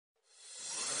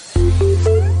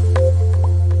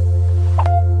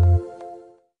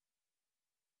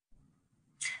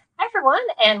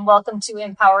and welcome to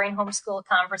Empowering Homeschool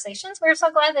Conversations. We're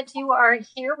so glad that you are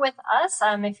here with us.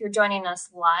 If you're joining us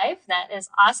live, that is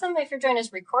awesome. If you're joining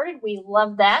us recorded, we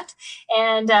love that.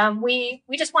 And we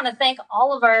just want to thank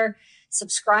all of our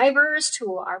subscribers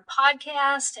to our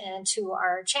podcast and to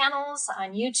our channels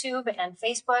on YouTube and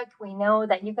Facebook. We know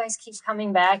that you guys keep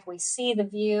coming back. We see the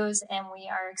views, and we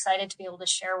are excited to be able to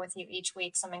share with you each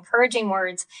week some encouraging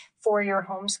words for your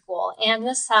homeschool. And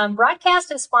this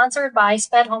broadcast is sponsored by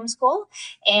Sped Homeschool,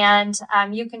 and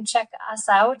you can check us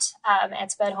out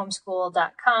at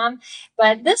spedhomeschool.com.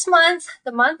 But this month,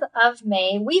 the month of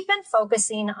May, we've been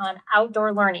focusing on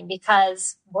outdoor learning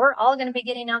because we're all going to be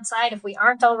getting outside if we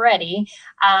aren't already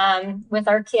with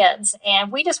our kids.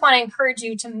 And we just want to encourage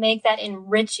you to make that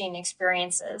enriching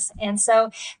experiences. And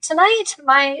so tonight,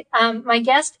 my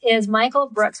guest is Michael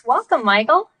Brooks. Welcome,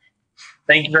 Michael.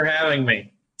 Thank you for having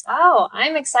me. Oh,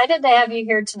 I'm excited to have you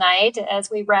here tonight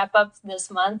as we wrap up this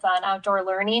month on outdoor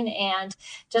learning. And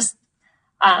just,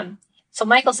 so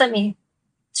Michael sent me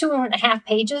 2.5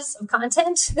 pages of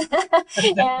content.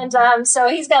 And so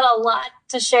he's got a lot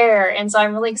to share. And so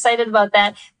I'm really excited about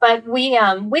that. But we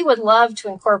would love to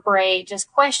incorporate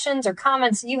just questions or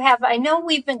comments you have. I know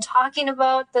we've been talking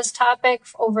about this topic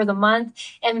over the month,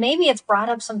 and maybe it's brought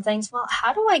up some things. Well,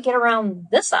 how do I get around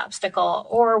this obstacle?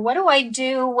 Or what do I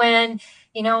do when,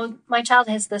 you know, my child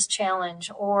has this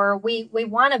challenge, or we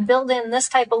want to build in this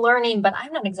type of learning, but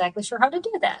I'm not exactly sure how to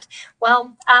do that.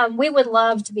 Well, we would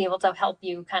love to be able to help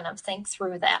you kind of think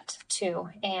through that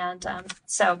too. And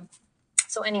so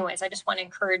anyways, I just want to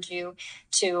encourage you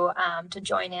to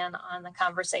join in on the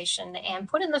conversation and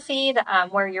put in the feed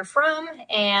where you're from,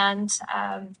 and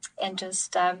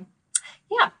just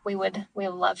we would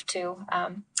love to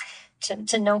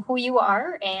know who you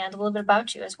are and a little bit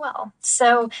about you as well.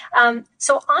 So on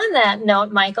that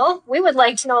note, Michael, we would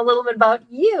like to know a little bit about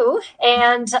you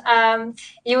and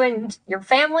you and your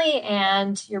family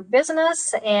and your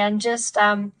business, and just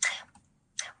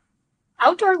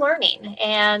outdoor learning,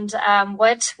 and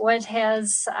what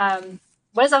has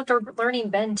outdoor learning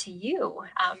been to you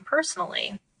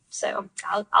personally? So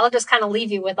I'll just kind of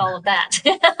leave you with all of that.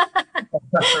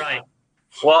 Right.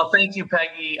 Well, thank you,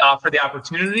 Peggy, for the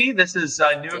opportunity. This is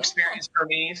a new experience for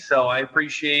me, so I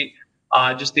appreciate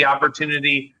just the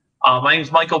opportunity. My name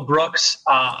is Michael Brooks.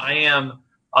 I am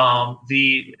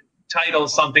the title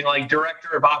is something like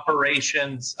Director of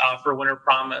Operations for Winter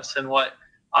Promise, and what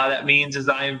that means is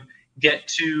I get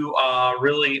to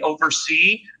really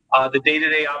oversee the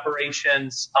day-to-day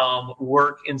operations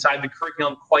work inside the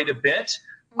curriculum quite a bit.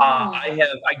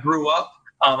 I grew up.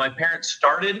 My parents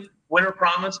started Winter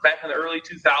Promise back in the early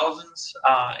 2000s,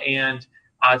 and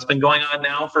it's been going on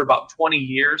now for about 20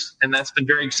 years, and that's been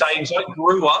very exciting. So I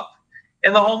grew up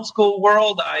in the homeschool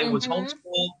world. I was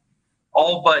homeschooled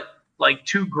all but like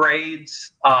 2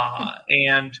 grades,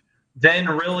 and then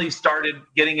really started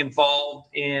getting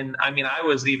involved in, I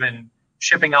was even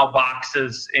shipping out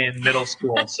boxes in middle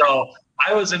school. So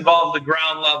I was involved at the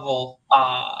ground level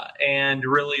and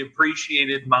really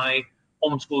appreciated my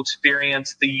homeschool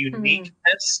experience, the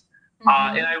uniqueness.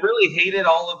 And I really hated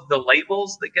all of the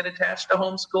labels that get attached to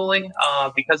homeschooling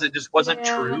because it just wasn't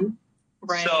true.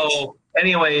 Right. So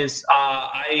anyways,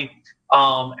 I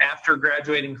after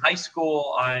graduating high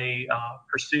school, I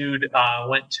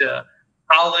went to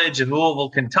college in Louisville,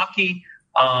 Kentucky.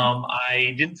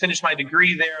 I didn't finish my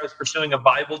degree there. I was pursuing a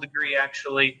Bible degree,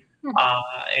 actually,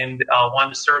 and wanted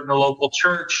to serve in the local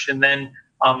church. And then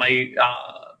I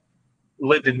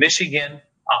lived in Michigan.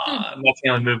 My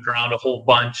family moved around a whole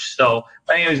bunch. So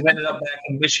anyways, we ended up back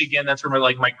in Michigan. That's where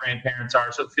my grandparents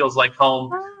are. So it feels like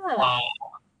home.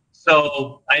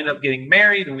 So I ended up getting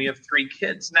married, and we have 3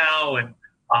 kids now, and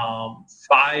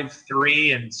 5,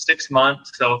 3, and 6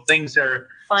 months. So things are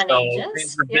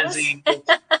busy.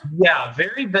 Yeah,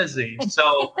 very busy.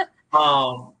 So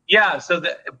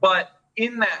but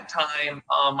in that time,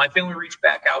 my family reached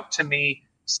back out to me,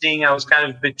 seeing I was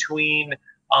kind of between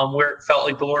where it felt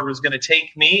like the Lord was going to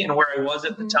take me and where I was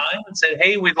at the time, and said,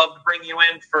 hey, we'd love to bring you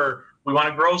in we want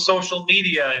to grow social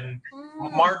media and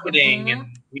marketing,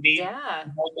 and we need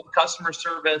help with customer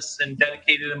service and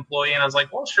dedicated employee. And I was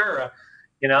like, well, sure.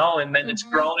 And then it's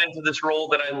grown into this role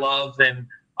that I love, and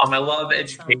I love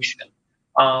education.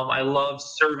 I love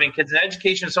serving kids, and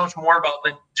education is so much more about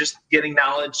than just getting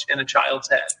knowledge in a child's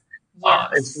head.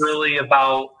 It's really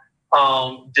about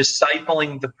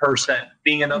discipling the person,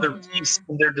 being another piece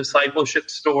in their discipleship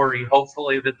story,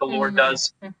 hopefully, that the Lord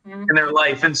does in their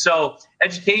life. And so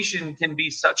education can be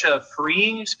such a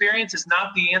freeing experience. It's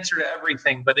not the answer to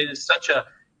everything, but it is such a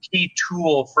key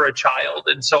tool for a child.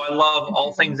 And so I love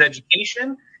all things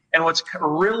education. And what's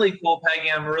really cool, Peggy,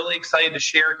 I'm really excited to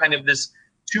share kind of this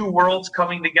two worlds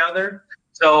coming together.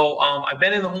 So I've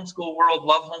been in the homeschool world,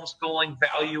 love homeschooling,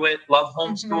 value it, love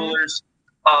homeschoolers.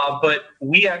 But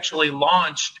we actually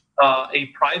launched a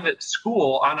private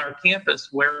school on our campus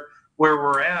where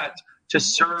we're at to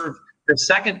serve the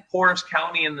second poorest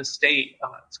county in the state.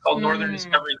 It's called Northern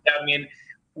Discovery Academy. And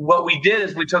what we did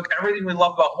is we took everything we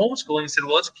love about homeschooling and said,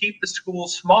 well, let's keep the school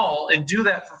small and do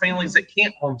that for families that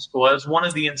can't homeschool as one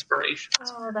of the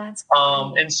inspirations. Oh, that's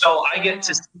great. And so I get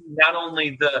to see not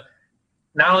only do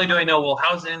I know, well,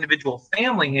 how does an individual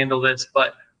family handle this,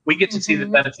 but we get to see the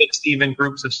benefits to even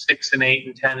groups of 6 and 8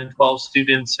 and 10 and 12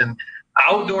 students and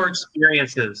outdoor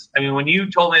experiences. I mean, when you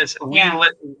told me this,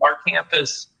 our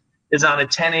campus is on a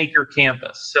 10-acre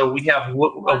campus. So we have a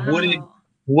wooded,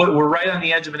 we're right on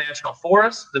the edge of a national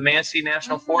forest, the Manistee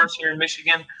National Forest here in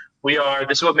Michigan.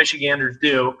 This is what Michiganders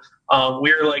do.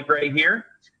 We're like right here.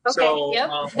 Okay,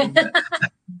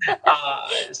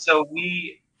 So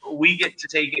we get to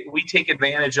take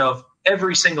advantage of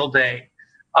every single day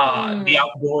the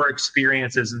outdoor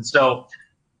experiences. And so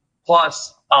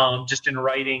plus just in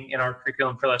writing in our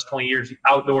curriculum for the last 20 years,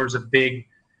 outdoors is a big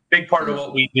part of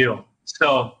what we do.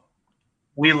 So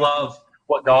we love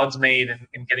what God's made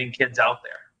and getting kids out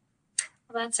there.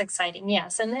 Well, that's exciting.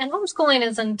 Yes. And homeschooling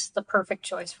isn't the perfect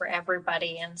choice for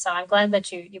everybody. And so I'm glad that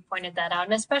you pointed that out,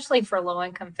 and especially for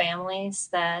low-income families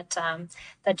that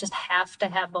just have to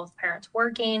have both parents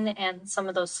working and some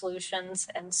of those solutions.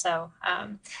 And so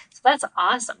that's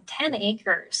awesome. 10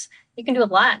 acres. You can do a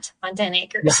lot on 10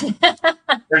 acres.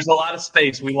 There's a lot of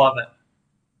space. We love it.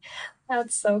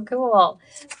 That's so cool.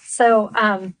 So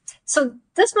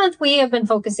this month we have been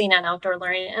focusing on outdoor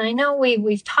learning, and I know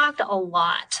we've talked a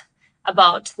lot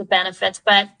about the benefits,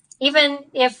 but even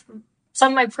if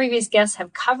some of my previous guests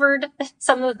have covered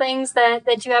some of the things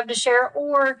that you have to share,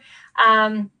 or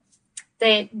I'm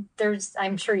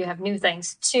sure you have new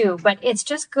things too, but it's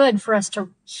just good for us to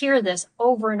hear this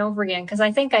over and over again, because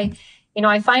I think I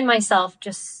find myself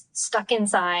just stuck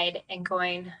inside and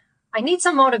going, I need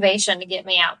some motivation to get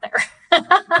me out there.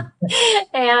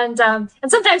 And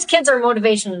sometimes kids are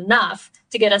motivation enough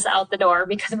to get us out the door,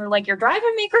 because we're like, you're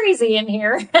driving me crazy in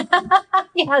here.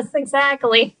 Yes,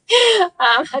 exactly.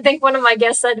 I think one of my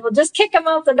guests said, well, just kick them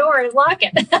out the door and lock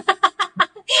it.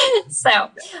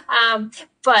 So,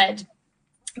 but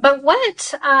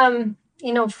what,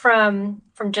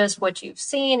 from just what you've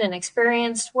seen and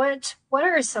experienced, what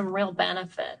are some real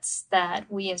benefits that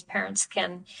we as parents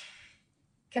can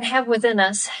have within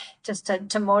us just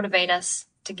to motivate us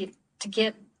to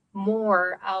get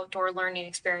more outdoor learning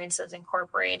experiences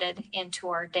incorporated into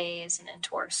our days and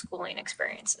into our schooling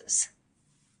experiences?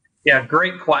 Yeah,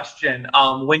 great question.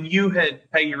 When you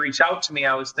had Peggy reach out to me,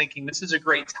 I was thinking this is a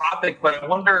great topic, but I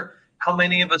wonder how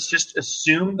many of us just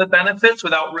assume the benefits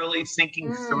without really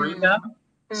thinking through them.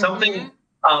 Something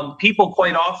people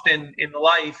quite often in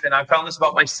life, and I found this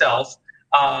about myself,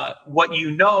 what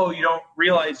you don't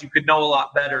realize you could know a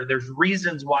lot better. There's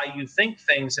reasons why you think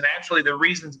things, and actually the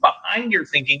reasons behind your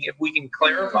thinking, if we can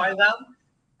clarify them,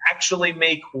 actually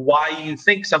make why you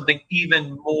think something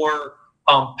even more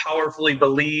powerfully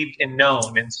believed and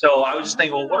known. And so I was just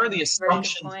thinking, well, what are the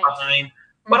assumptions behind,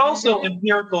 but also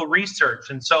empirical research?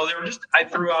 And so I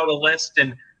threw out a list,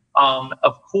 and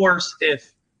of course,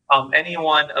 if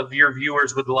anyone of your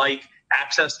viewers would like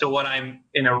access to what I'm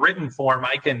in a written form,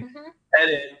 I can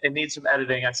edit. It needs some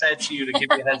editing. I said to you to give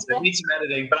you a heads up. It needs some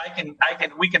editing, but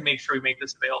we can make sure we make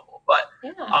this available. But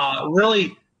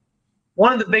really,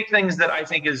 one of the big things that I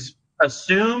think is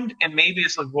assumed, and maybe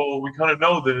it's like, well, we kind of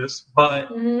know this,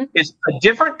 but is a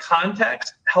different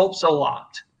context helps a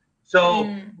lot. So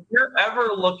if you're ever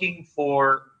looking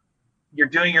for, you're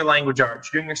doing your language arts,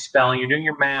 you're doing your spelling, you're doing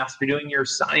your math, you're doing your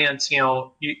science,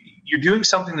 you're doing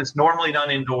something that's normally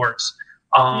done indoors.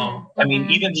 I mean,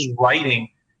 even just writing.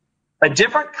 A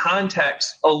different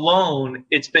context alone,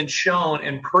 it's been shown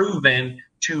and proven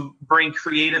to bring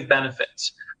creative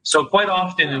benefits. So quite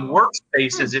often in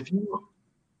workspaces,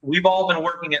 we've all been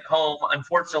working at home.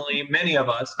 Unfortunately, many of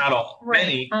us, not all,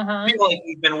 many feel like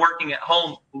we've been working at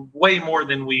home way more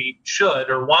than we should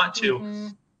or want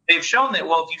to. They've shown that,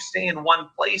 well, if you stay in one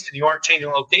place and you aren't changing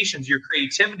locations, your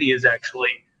creativity is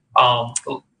actually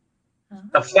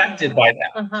affected by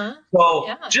that.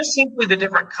 So just simply the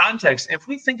different context. If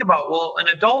we think about, well, an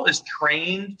adult is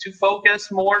trained to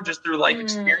focus more just through life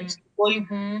experience.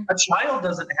 A child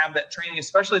doesn't have that training,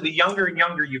 especially the younger and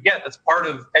younger you get. That's part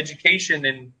of education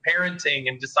and parenting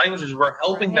and discipleship. We're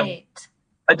helping them.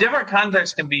 A different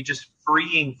context can be just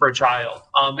freeing for a child.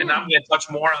 And I'm going to touch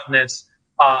more on this.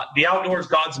 The outdoors,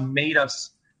 God's made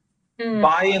us.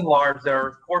 By and large, there are,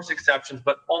 of course, exceptions,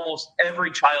 but almost every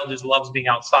child just loves being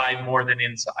outside more than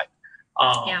inside.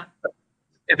 Yeah.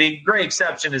 The great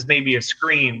exception is maybe a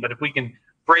screen, but if we can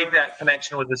break that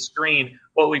connection with the screen,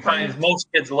 what we find is most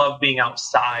kids love being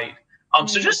outside.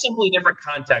 So just simply different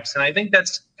context. And I think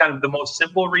that's kind of the most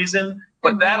simple reason,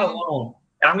 but that alone,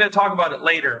 and I'm going to talk about it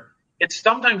later, it's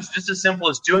sometimes just as simple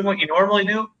as doing what you normally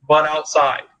do, but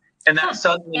outside. And that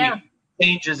suddenly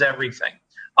changes everything.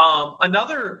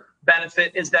 Another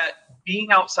benefit is that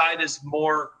being outside is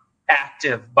more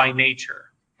active by nature.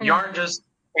 You aren't just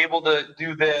able to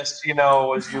do this,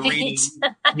 as you're reading.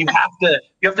 You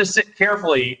have to sit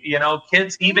carefully,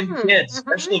 kids,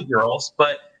 especially girls,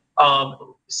 but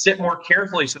sit more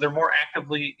carefully so they're more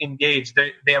actively engaged.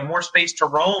 They have more space to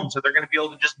roam, so they're going to be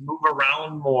able to just move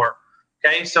around more.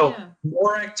 Okay, so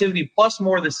more activity plus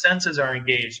more of the senses are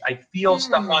engaged. I feel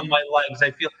stuff on my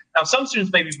legs. Now some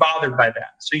students may be bothered by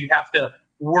that, so you have to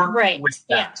work with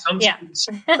that. Some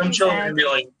children be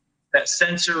like that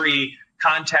sensory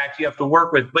contact you have to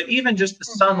work with, but even just the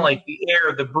sunlight, the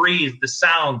air, the breeze, the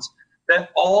sounds, that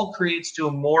all creates to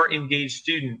a more engaged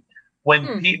student.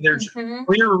 When there's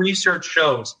clear research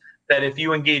shows that if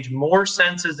you engage more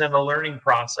senses in the learning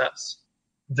process,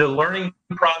 the learning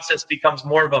process becomes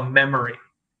more of a memory.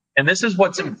 And this is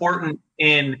what's important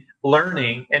in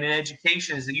learning and in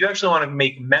education, is that you actually want to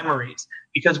make memories,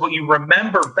 because what you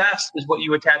remember best is what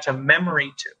you attach a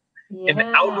memory to. Yes.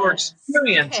 And outdoor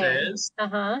experiences,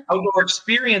 outdoor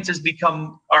experiences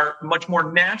are much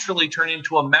more naturally turned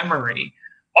into a memory.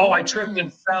 Oh, I tripped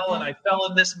and fell, and I fell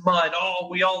in this mud. Oh,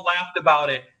 we all laughed about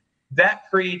it. That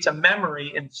creates a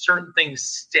memory, and certain things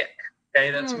stick.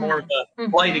 Okay, that's more of a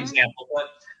light example. But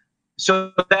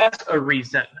so that's a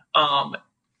reason.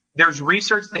 There's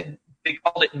research that they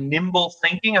call it nimble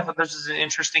thinking. I thought this is an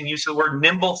interesting use of the word.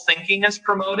 Nimble thinking is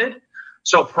promoted.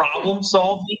 So problem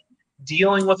solving,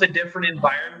 dealing with a different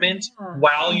environment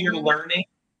while you're learning.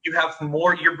 You have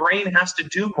more, your brain has to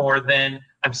do more than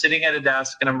I'm sitting at a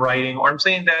desk and I'm writing, or I'm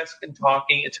sitting at a desk and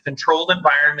talking. It's a controlled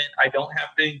environment. I don't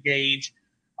have to engage.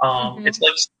 It's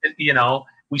like,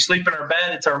 we sleep in our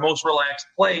bed. It's our most relaxed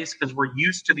place because we're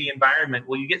used to the environment.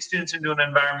 Well, you get students into an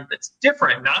environment that's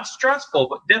different, not stressful,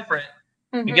 but different.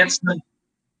 You get them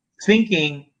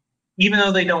thinking, even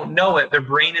though they don't know it, their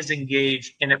brain is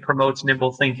engaged, and it promotes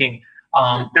nimble thinking.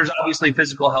 There's obviously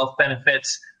physical health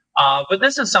benefits. But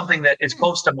this is something that is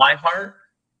close to my heart.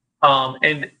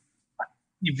 And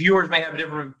viewers may have a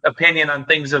different opinion on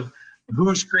things of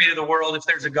who's created the world, if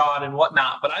there's a God and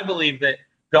whatnot. But I believe that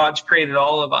God's created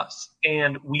all of us.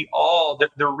 And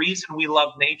the reason we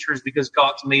love nature is because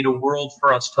God's made a world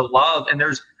for us to love. And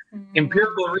there's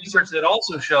empirical research that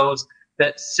also shows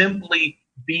that simply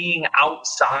being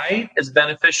outside is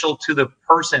beneficial to the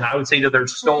person, I would say to their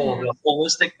soul, the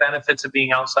holistic benefits of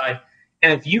being outside.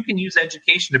 And if you can use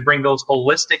education to bring those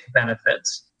holistic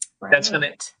benefits, that's going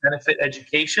to benefit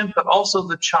education, but also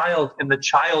the child. And the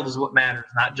child is what matters,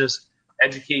 not just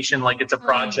education like it's a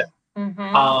project.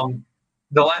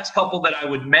 The last couple that I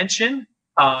would mention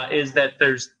is that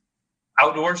there's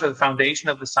outdoors are the foundation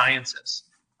of the sciences.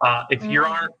 If you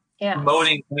aren't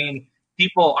promoting,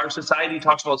 our society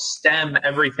talks about STEM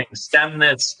everything, STEM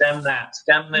this, STEM that,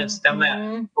 STEM this, STEM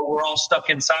that, but we're all stuck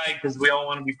inside because we all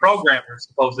want to be programmers,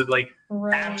 supposedly.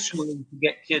 Actually, to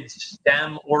get kids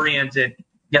STEM oriented,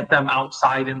 get them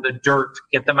outside in the dirt,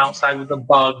 get them outside with the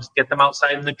bugs, get them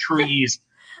outside in the trees,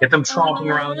 get them tromping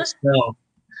around the snow.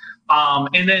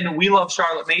 And then we love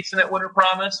Charlotte Mason at Winter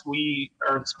Promise. We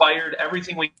are inspired.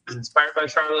 Everything we do is inspired by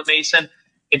Charlotte Mason,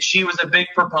 and she was a big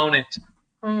proponent.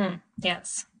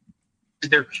 Yes.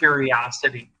 Their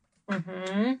curiosity.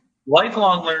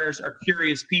 Lifelong learners are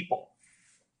curious people.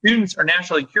 Students are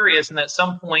naturally curious, and at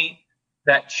some point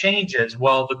that changes.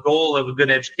 Well, the goal of a good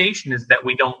education is that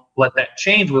we don't let that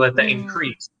change, we let that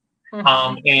increase.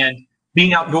 And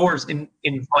being outdoors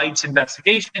invites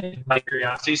investigation, invites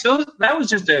curiosity. So that was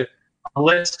just a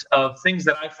list of things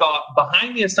that I thought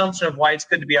behind the assumption of why it's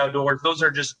good to be outdoors. Those are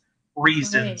just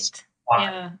reasons.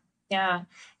 Yeah.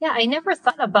 I never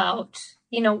thought about,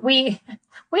 we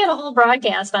had a whole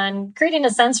broadcast on creating a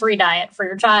sensory diet for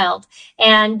your child,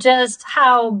 and just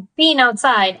how being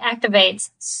outside activates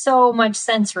so much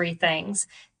sensory things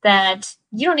that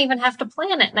you don't even have to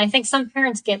plan it. And I think some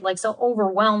parents get so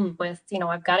overwhelmed with,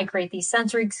 I've got to create these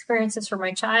sensory experiences for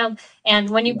my child. And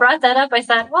when you brought that up, I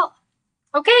thought, well,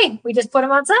 okay, we just put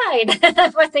them outside.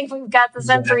 I think we've got the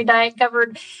sensory diet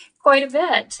covered quite a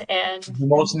bit. And the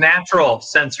most natural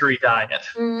sensory diet.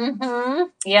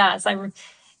 Yes, when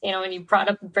you brought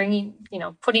up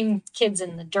putting kids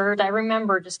in the dirt, I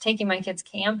remember just taking my kids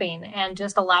camping and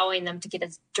just allowing them to get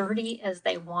as dirty as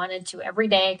they wanted to every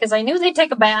day, because I knew they'd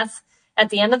take a bath at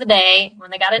the end of the day,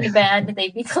 when they got into bed,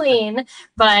 they'd be clean,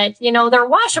 but they're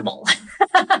washable.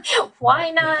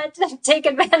 Why not take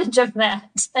advantage of that?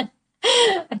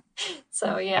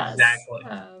 So yes, Exactly.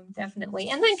 Definitely.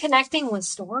 And then connecting with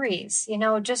stories,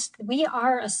 we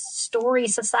are a story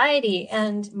society,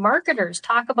 and marketers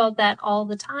talk about that all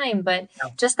the time, but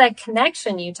just that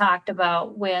connection you talked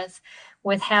about with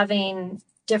having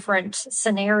different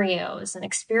scenarios and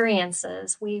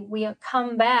experiences, we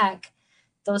come back.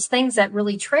 Those things that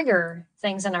really trigger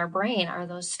things in our brain are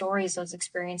those stories, those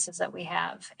experiences that we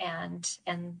have, and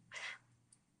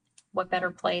what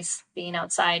better place being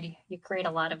outside? You create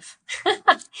a lot of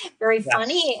very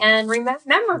funny and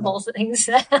memorable things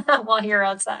while you're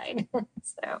outside.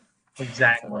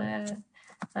 Exactly.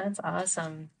 That's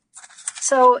awesome.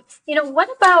 So, what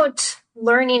about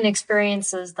learning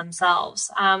experiences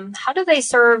themselves? How do they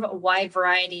serve a wide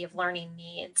variety of learning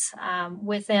needs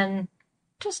within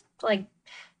just like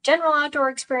general outdoor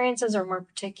experiences or more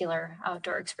particular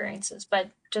outdoor experiences? But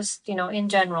just, in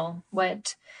general,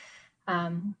 what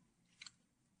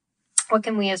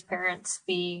can we as parents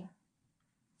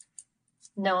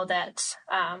know that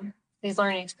these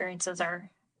learning experiences are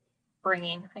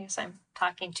bringing? I guess I'm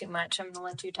talking too much. I'm going to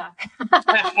let you talk.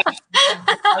 I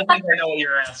think I know what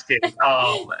you're asking.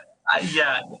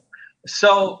 Yeah.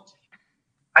 So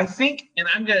I think, and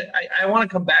I want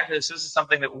to come back to this. This is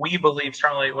something that we believe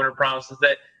strongly at Winter Promise, is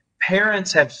that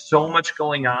parents have so much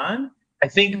going on. I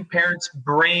think parents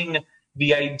bring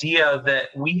the idea that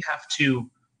we have to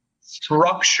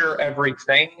structure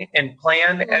everything and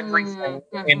plan everything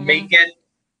and make it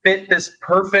fit this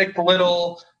perfect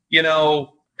little,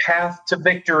 path to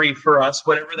victory for us,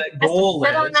 whatever that goal is.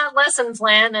 Fit on that lesson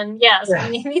plan, and yes,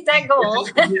 we meet that goal.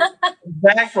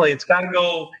 Exactly. It's got to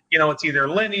go, it's either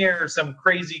linear or some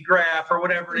crazy graph or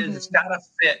whatever it is. It's got to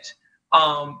fit.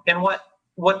 And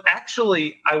what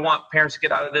actually I want parents to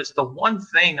get out of this, the one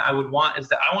thing I would want is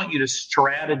that I want you to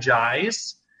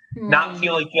strategize, not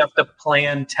feel like you have to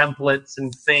plan templates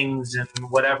and things and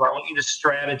whatever. I want you to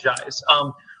strategize.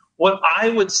 What I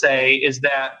would say is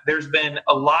that there's been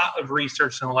a lot of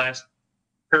research in the last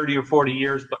 30 or 40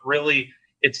 years, but really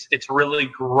it's really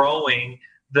growing.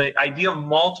 The idea of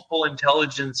multiple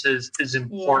intelligences is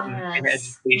important in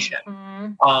education.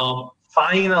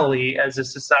 Finally, as a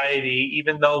society,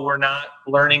 even though we're not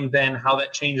learning then how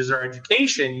that changes our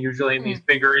education, usually in these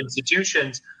bigger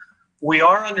institutions, we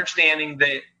are understanding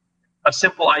that a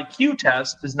simple IQ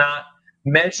test does not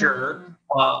measure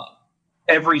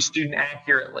every student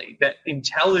accurately, that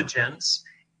intelligence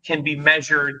can be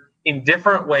measured in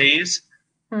different ways,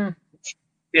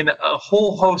 in a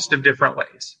whole host of different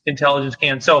ways. Intelligence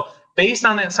can. So based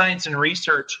on that science and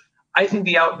research, I think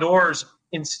the outdoors,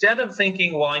 instead of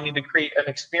thinking, well, I need to create an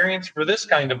experience for this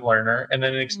kind of learner and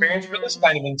then an experience for this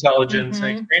kind of intelligence, and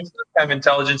an experience for this kind of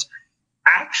intelligence,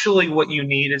 actually what you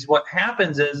need is what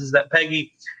happens is that,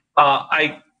 Peggy,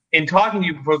 in talking to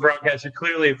you before the broadcast, you're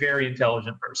clearly a very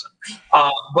intelligent person.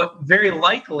 But very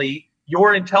likely,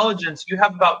 your intelligence, you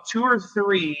have about 2 or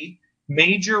 3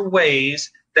 major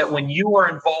ways that when you are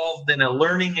involved in a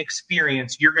learning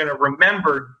experience, you're going to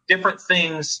remember different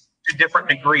things to different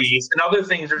degrees, and other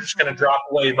things are just going to drop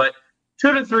away. But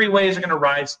 2 to 3 ways are going to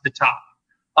rise to the top.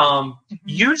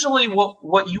 Usually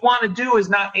what you want to do is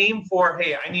not aim for,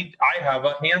 hey, I have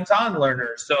a hands-on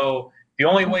learner, so the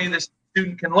only way this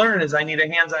student can learn is I need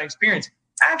a hands-on experience.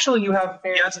 Actually, you have,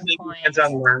 yes, maybe a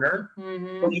hands-on learner,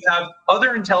 but you have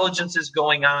other intelligences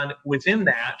going on within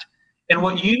that. And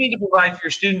what you need to provide for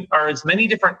your student are as many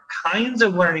different kinds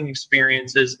of learning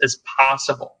experiences as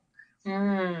possible.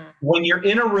 When you're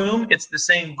in a room, it's the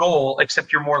same goal,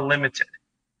 except you're more limited,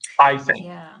 I think.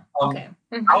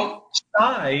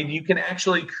 Outside, you can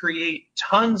actually create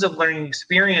tons of learning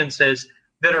experiences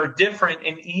that are different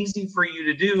and easy for you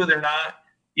to do. They're not,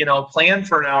 planned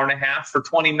for an hour and a half for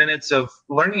 20 minutes of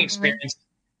learning experience.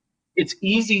 It's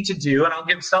easy to do, and I'll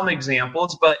give some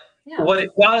examples, but what it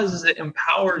does is it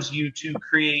empowers you to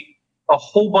create a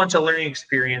whole bunch of learning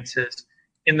experiences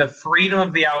in the freedom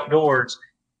of the outdoors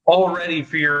already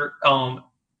for your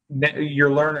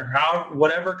learner.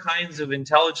 Whatever kinds of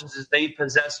intelligences they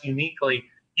possess uniquely,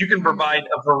 you can provide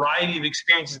a variety of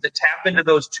experiences that tap into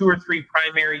those 2 or 3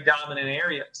 primary dominant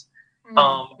areas.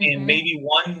 And maybe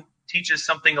one teaches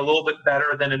something a little bit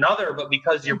better than another, but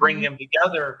because you're bringing them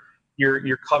together,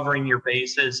 you're covering your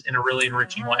bases in a really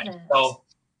enriching way. So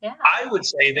I would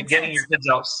say that getting your kids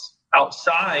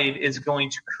outside is going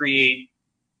to create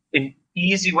an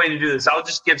easy way to do this. I'll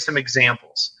just give some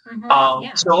examples.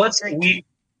 So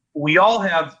we all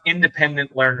have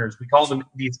independent learners. We call them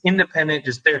these independent,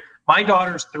 my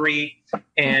daughter's 3,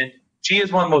 and she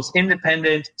is one of the most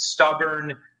independent,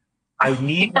 stubborn, I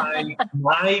need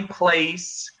my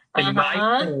place and my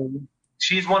home.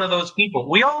 She's one of those people.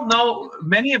 We all know,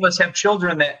 many of us have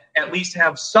children that at least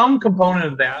have some component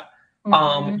of that.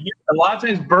 A lot of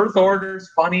times birth orders,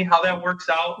 funny how that works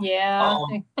out. Yeah.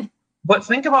 But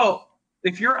think about,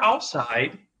 if you're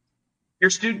outside,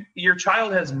 your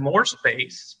child has more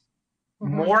space,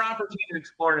 more opportunity to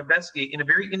explore and investigate in a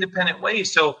very independent way.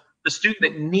 So the student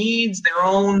that needs their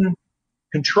own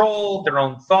control, their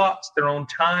own thoughts, their own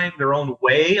time, their own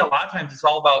way, a lot of times it's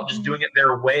all about just doing it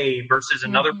their way versus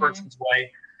another person's way.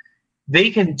 They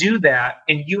can do that,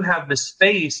 and you have the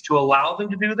space to allow them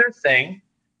to do their thing,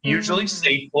 usually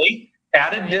safely,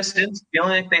 at a distance,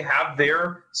 feeling like they have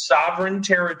their sovereign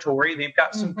territory. They've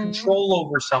got some control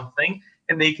over something,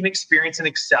 and they can experience and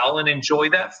excel and enjoy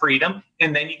that freedom.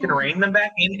 And then you can rein them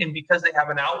back in. And because they have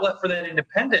an outlet for that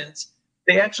independence,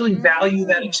 they actually value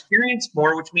that experience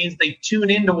more, which means they tune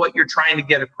into what you're trying to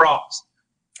get across.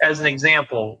 As an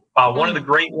example, one of the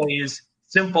great ways,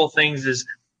 simple things, is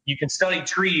you can study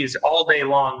trees all day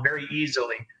long very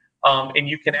easily. And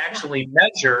you can actually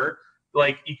measure,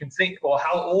 like you can think, well,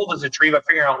 how old is a tree by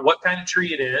figuring out what kind of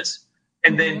tree it is.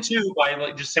 And then two, by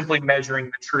like just simply measuring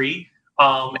the tree.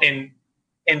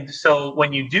 And so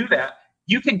when you do that,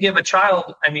 you can give a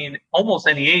child, I mean, almost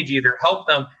any age, either help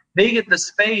them. They get the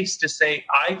space to say,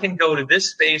 I can go to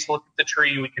this space, look at the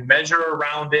tree. We can measure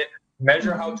around it,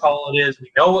 measure how tall it is. We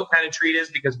know what kind of tree it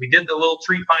is because we did the little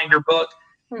tree finder book.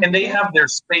 And they have their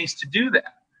space to do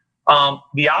that.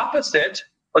 The opposite,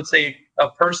 let's say a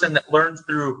person that learns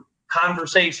through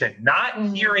conversation,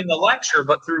 not hearing the lecture,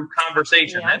 but through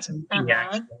conversation. That's me,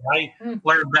 actually. I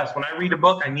learn best. When I read a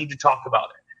book, I need to talk about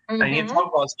it. I need to talk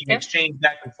about it so you can exchange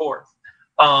back and forth.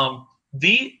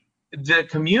 The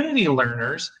community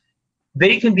learners,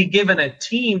 they can be given a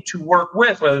team to work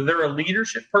with, whether they're a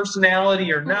leadership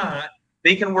personality or not.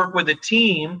 They can work with a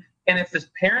team. And if the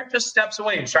parent just steps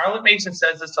away, and Charlotte Mason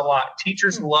says this a lot,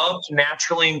 teachers love to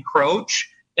naturally encroach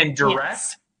and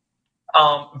direct,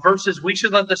 versus we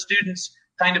should let the students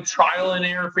kind of trial and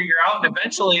error figure out, and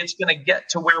eventually it's going to get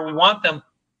to where we want them,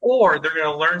 or they're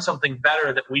going to learn something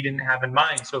better that we didn't have in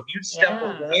mind. So if you step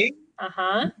away,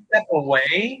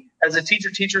 as a teacher,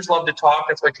 teachers love to talk.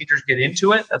 That's why teachers get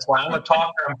into it. That's why I'm a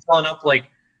talker. I'm filling up like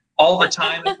all the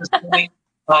time at this point.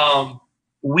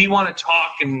 We want to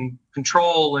talk and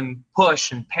control and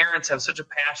push, and parents have such a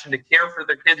passion to care for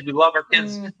their kids. We love our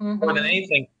kids more than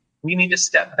anything. We need to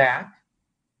step back.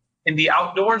 And the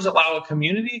outdoors allow a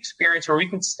community experience where we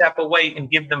can step away and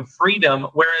give them freedom,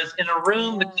 whereas in a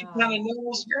room, the kid kind of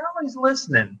knows you're always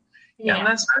listening. And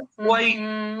that's not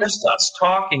quite just us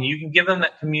talking. You can give them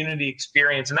that community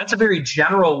experience. And that's a very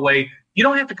general way. You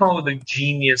don't have to come up with a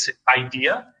genius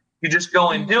idea. You just go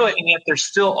and do it, and yet there's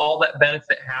still all that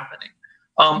benefit happening.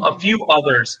 A few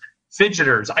others,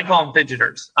 fidgeters. I call them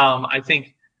fidgeters. I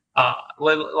think a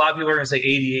lot of people are going to say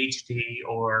ADHD,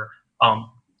 or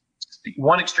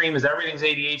one extreme is everything's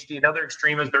ADHD. Another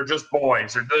extreme is they're just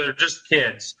boys, or they're just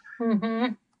kids.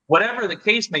 Whatever the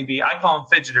case may be, I call them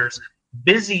fidgeters.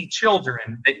 Busy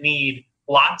children that need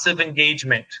lots of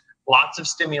engagement, lots of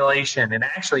stimulation. And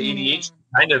actually ADHD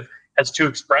kind of has two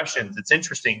expressions. It's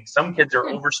interesting. Some kids are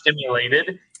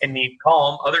overstimulated and need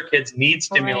calm. Other kids need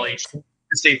stimulation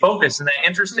to stay focused. And that's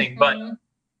interesting. But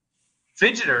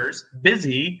fidgeters,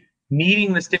 busy,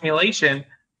 needing the stimulation,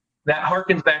 that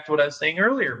harkens back to what I was saying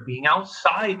earlier. Being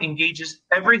outside engages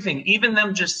everything. Even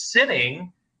them just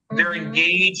sitting, they're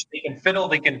engaged. They can fiddle.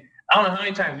 They can, I don't know how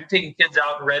many times we've taken kids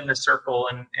out and read in a circle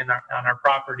on our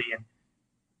property, and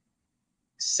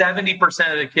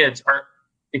 70% of the kids are,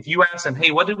 if you ask them,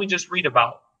 hey, what did we just read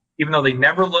about? Even though they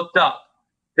never looked up,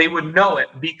 they would know it.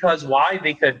 Because why?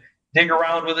 They could dig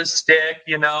around with a stick,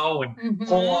 and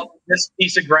pull up this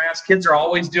piece of grass. Kids are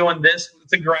always doing this with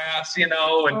the grass, and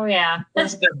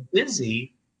because they're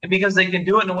busy, and because they can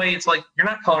do it in a way, it's like, you're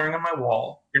not coloring on my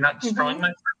wall. You're not destroying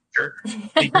my furniture.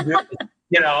 You can do it,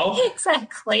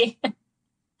 Exactly.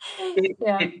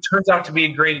 It turns out to be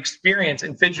a great experience,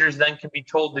 and fidgeters then can be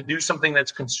told to do something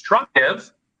that's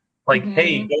constructive, like,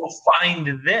 hey, go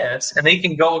find this, and they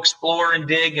can go explore and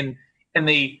dig, and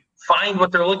they find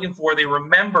what they're looking for. They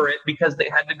remember it because they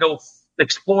had to go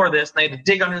explore this, and they had to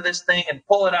dig under this thing and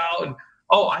pull it out, and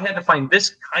I had to find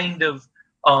this kind of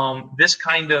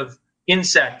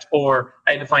insect, or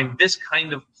I had to find this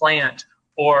kind of plant,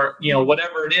 or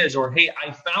whatever it is, or hey,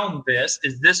 I found this.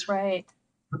 Is this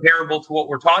comparable to what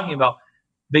we're talking about?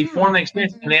 They form an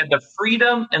experience, and they have the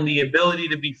freedom and the ability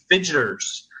to be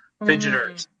fidgeters.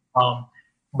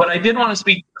 But I did want to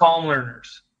speak to calm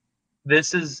learners.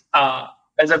 This is,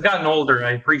 as I've gotten older,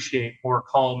 I appreciate more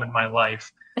calm in my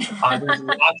life.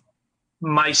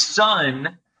 My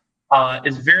son,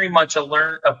 is very much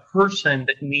a person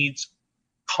that needs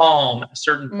calm at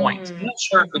certain points. I'm not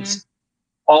sure if it's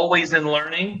always in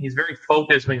learning. He's very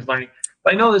focused when he's learning,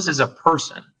 but I know this is a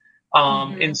person.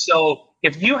 And so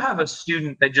if you have a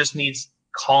student that just needs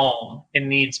calm and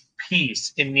needs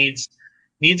peace and needs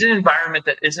an environment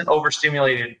that isn't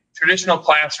overstimulated, traditional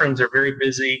classrooms are very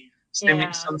busy.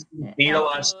 Some students need a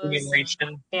lot of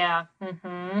stimulation. Yeah.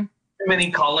 Too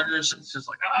many colors. It's just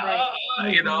like,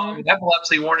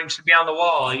 epilepsy warning should be on the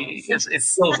wall. It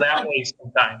feels that way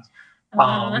sometimes.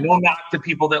 No knock to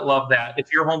people that love that.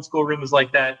 If your homeschool room is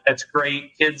like that, that's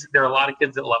great. There are a lot of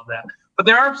kids that love that. But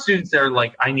there are students that are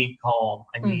like, I need calm.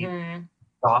 I need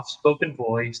soft-spoken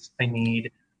voice. I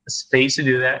need a space to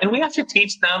do that. And we have to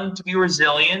teach them to be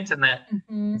resilient and that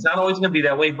it's not always going to be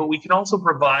that way. But we can also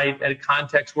provide a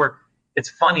context where it's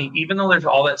funny, even though there's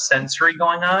all that sensory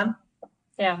going on.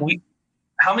 Yeah.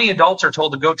 How many adults are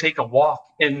told to go take a walk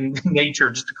in nature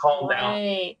just to calm down?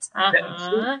 Right.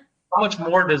 How much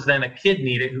more does then a kid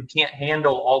need it who can't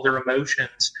handle all their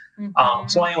emotions?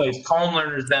 So anyways, calm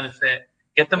learners benefit.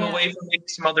 Get them away from maybe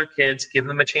some other kids. Give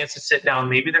them a chance to sit down.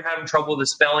 Maybe they're having trouble with the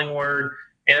spelling word.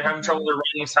 Maybe they're having trouble with their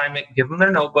writing assignment. Give them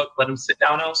their notebook. Let them sit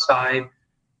down outside.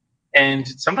 And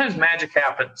sometimes magic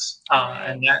happens.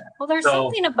 There's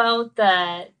something about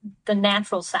the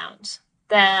natural sounds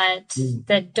that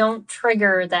don't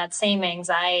trigger that same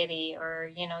anxiety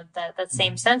or, that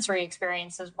same sensory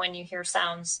experience as when you hear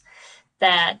sounds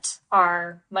that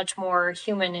are much more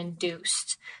human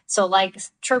induced. So like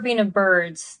chirping of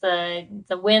birds, the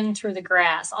wind through the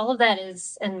grass, all of that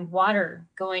is in water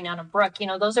going on a brook.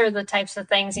 Those are the types of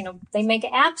things, they make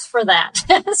apps for that.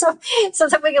 so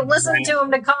that we can listen to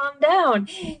them to calm down.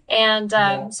 And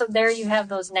so there you have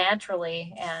those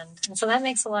naturally. And so that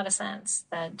makes a lot of sense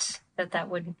that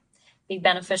would be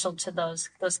beneficial to those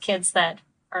kids that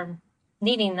are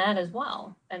needing that as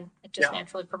well. And it just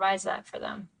naturally provides that for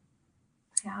them.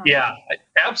 Yeah,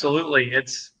 absolutely.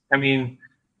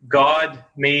 God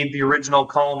made the original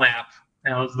Calm app.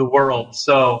 It was the world.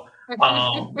 So,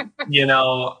 I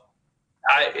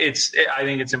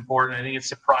think it's important. I think it's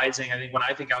surprising. I think when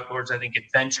I think outdoors, I think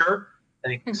adventure, I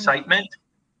think excitement,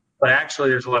 but actually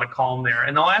there's a lot of calm there.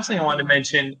 And the last thing I wanted to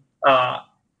mention,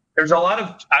 there's a lot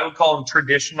of, I would call them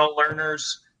traditional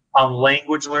learners,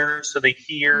 language learners. So they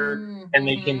hear and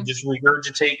they can just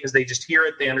regurgitate because they just hear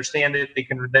it. They understand it. They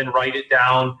can then write it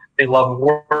down. They love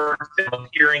words. They love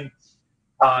hearing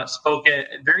spoken.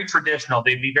 Very traditional.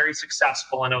 They'd be very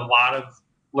successful in a lot of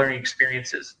learning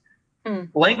experiences.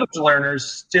 Language learners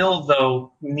still,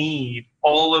 though, need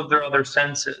all of their other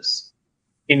senses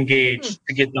engaged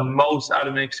to get the most out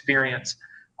of an experience.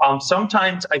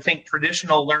 Sometimes I think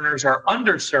traditional learners are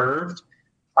underserved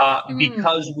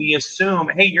because we assume,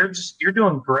 hey, you're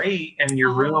doing great in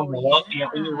your room alone.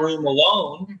 In your room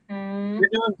alone, you're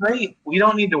doing great. We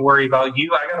don't need to worry about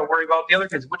you. I got to worry about the other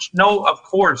kids. Which, no, of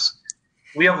course,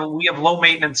 we have low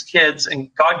maintenance kids,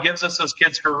 and God gives us those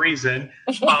kids for a reason.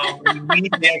 We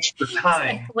need the extra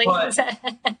time, but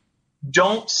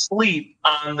don't sleep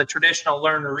on the traditional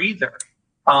learner either.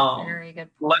 Very good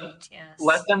point.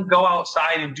 Let them go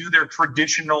outside and do their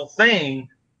traditional thing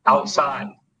outside.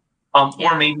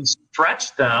 Or maybe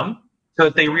stretch them so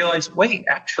that they realize, wait,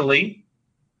 actually,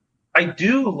 I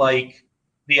do like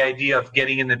the idea of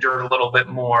getting in the dirt a little bit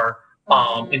more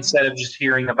instead of just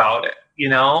hearing about it,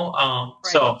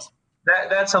 So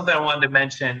that's something I wanted to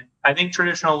mention. I think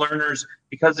traditional learners,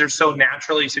 because they're so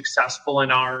naturally successful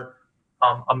in our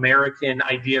American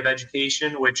idea of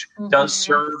education, which does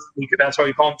serve, that's why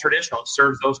we call them traditional, it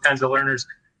serves those kinds of learners.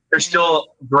 There's still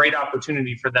a great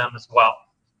opportunity for them as well.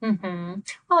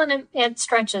 Well, and it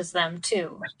stretches them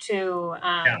too to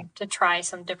try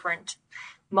some different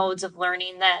modes of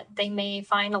learning that they may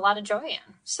find a lot of joy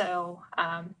in. So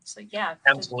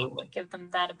absolutely, give them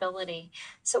that ability.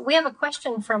 So we have a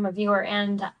question from a viewer,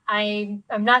 and I'm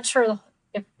not sure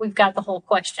if we've got the whole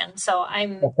question. So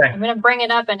I'm going to bring it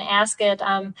up and ask it.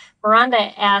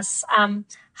 Miranda asks,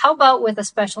 "How about with a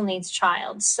special needs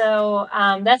child?" So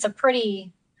that's a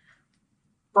pretty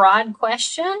broad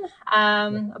question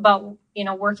about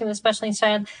working with a special needs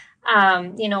child.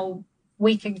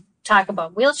 We could talk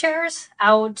about wheelchairs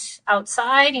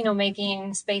outside,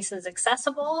 making spaces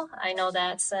accessible. I know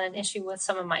that's an issue with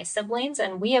some of my siblings,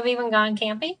 and we have even gone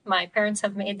camping. My parents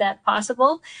have made that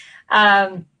possible,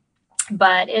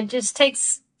 but it just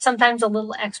takes sometimes a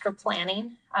little extra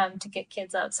planning to get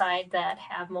kids outside that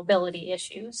have mobility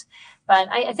issues. But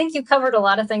I think you covered a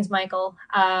lot of things, Michael.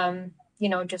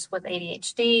 Just with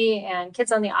ADHD, and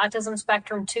kids on the autism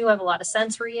spectrum too have a lot of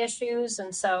sensory issues.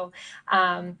 And so,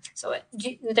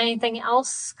 did anything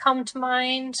else come to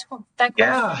mind?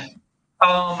 Yeah.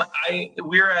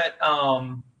 We're at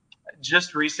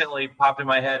just recently popped in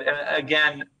my head, and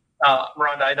again,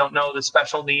 Rhonda, I don't know the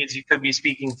special needs. You could be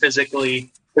speaking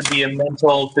physically, could be a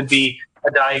mental, could be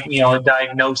a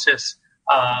diagnosis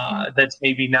that's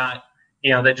maybe not,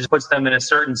 that just puts them in a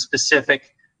certain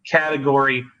specific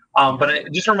category. But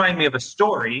it just reminded me of a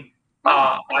story.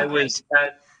 I was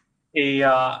at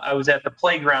the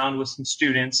playground with some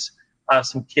students,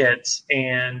 some kids,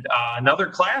 and another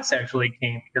class actually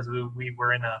came because we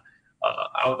were in a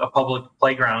public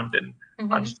playground and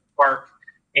just a park,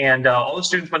 and all the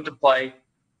students went to play,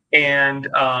 and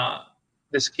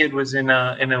this kid was in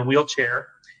a wheelchair,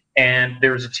 and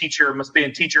there was a teacher, must be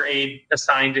a teacher aide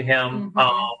assigned to him,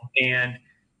 and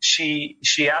she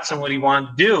asked him what he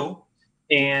wanted to do,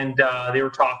 and they were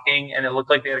talking, and it looked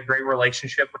like they had a great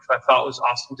relationship, which I thought was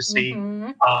awesome to see.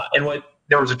 And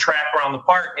there was a track around the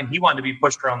park, and he wanted to be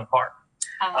pushed around the park.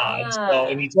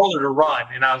 And he told her to run,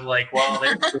 and I was like, well,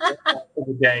 there's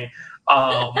the day.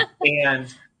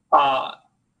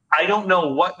 I don't know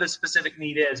what the specific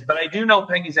need is, but I do know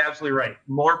Peggy's absolutely right.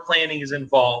 More planning is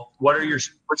involved.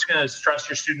 What's going to stress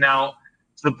your student out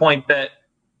to the point that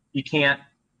you can't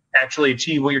actually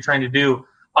achieve what you're trying to do?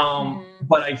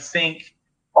 But I think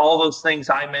all those things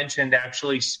I mentioned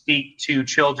actually speak to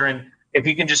children. If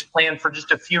you can just plan for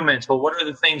just a few minutes, well, what are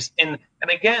the things? And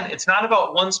again, it's not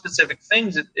about one specific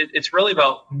thing. It's really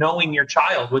about knowing your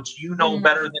child, which you know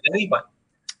better than anybody.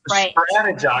 Right.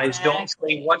 Strategize. Exactly. Don't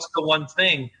say, what's the one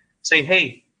thing? Say,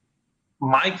 hey,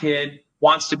 my kid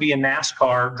wants to be a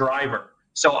NASCAR driver.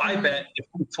 So I bet if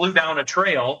we flew down a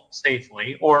trail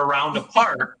safely or around a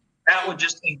park, that would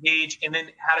just engage, and then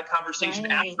had a conversation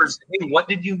afterwards. Hey, what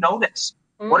did you notice?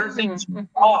 What are things you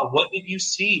saw? What did you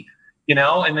see? And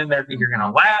then you're going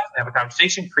to laugh, have a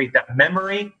conversation, create that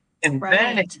memory, and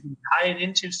then if you tie it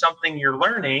into something you're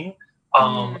learning,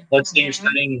 let's say you're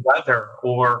studying weather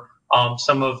or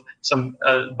some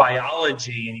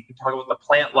biology, and you can talk about the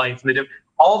plant life.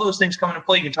 All those things come into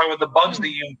play. You can talk about the bugs that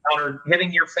you encountered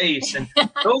hitting your face, and those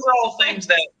are all things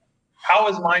that. How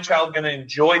is my child going to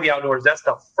enjoy the outdoors? That's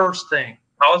the first thing.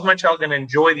 How is my child going to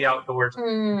enjoy the outdoors?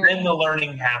 Then the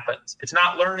learning happens. It's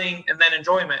not learning and then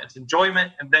enjoyment. It's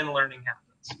enjoyment and then learning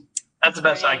happens. That's the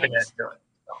best I could add to it.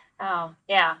 So. Oh,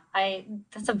 yeah.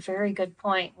 That's a very good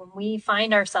point. When we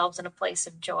find ourselves in a place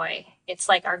of joy, it's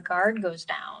like our guard goes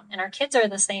down. And our kids are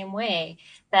the same way,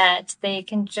 that they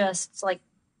can just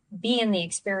be in the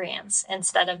experience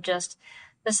instead of just,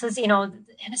 this is, and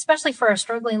especially for our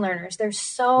struggling learners, there's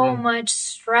so much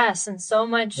stress and so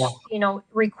much,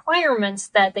 requirements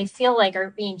that they feel like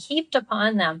are being heaped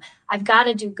upon them. I've got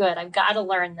to do good. I've got to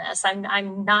learn this.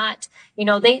 I'm not,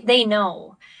 they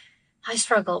know I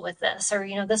struggle with this, or,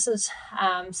 this is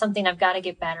something I've got to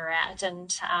get better at.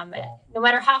 And no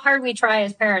matter how hard we try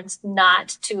as parents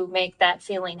not to make that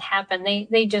feeling happen,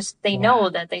 they know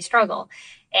that they struggle.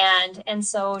 And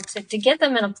so to get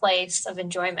them in a place of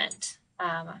enjoyment,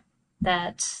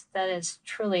 that is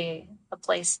truly a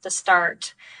place to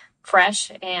start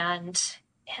fresh and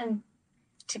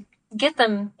to get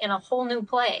them in a whole new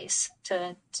place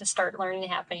to start learning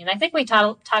happening. And I think we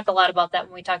talk a lot about that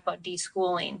when we talk about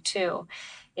deschooling too,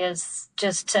 is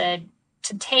just to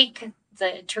take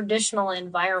the traditional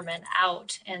environment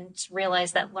out and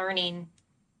realize that learning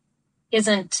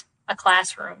isn't a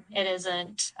classroom. It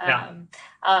isn't,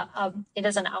 it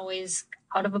isn't always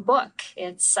out of a book.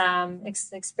 It's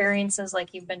experiences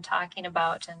like you've been talking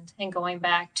about, and going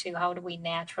back to how do we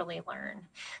naturally learn.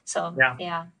 So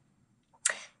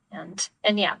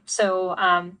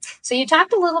so you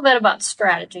talked a little bit about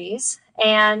strategies,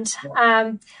 and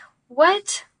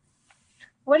what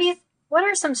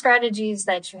are some strategies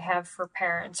that you have for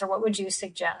parents, or what would you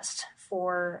suggest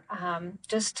for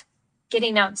just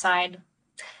getting outside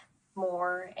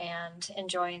more and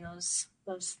enjoying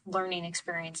those learning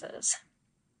experiences?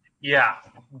 Yeah,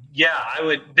 I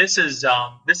would. This is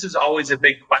always a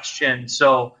big question.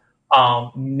 So,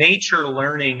 nature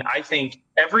learning, I think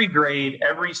every grade,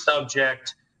 every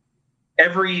subject,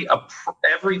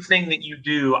 everything that you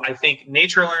do, I think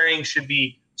nature learning should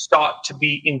be sought to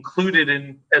be included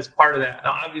in as part of that.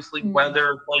 Now, obviously,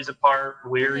 weather plays a part,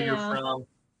 where you're from,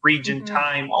 region,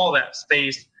 time, all that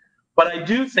space. But I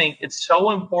do think it's so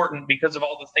important because of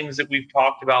all the things that we've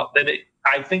talked about that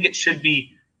I think it should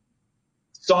be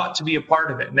sought to be a part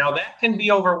of it. Now, that can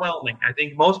be overwhelming. I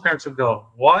think most parents would go,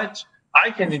 what?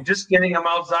 Just getting them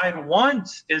outside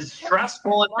once is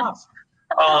stressful enough.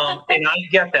 And I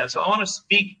get that. So I want to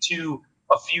speak to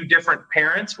a few different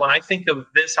parents. When I think of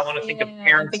this, I want to think of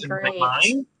parents in my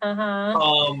mind.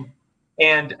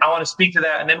 And I want to speak to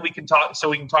that, and then we can talk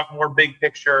more big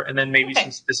picture, and then maybe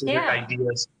some specific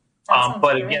ideas.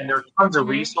 But again, there are tons of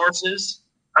resources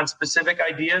on specific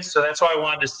ideas. So that's why I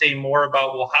wanted to say more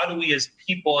about, well, how do we as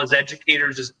people, as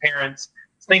educators, as parents,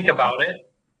 think about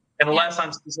it, and less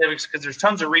on specifics, because there's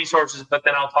tons of resources, but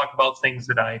then I'll talk about things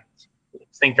that I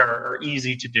think are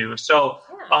easy to do. So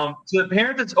to the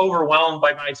parent that's overwhelmed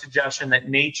by my suggestion that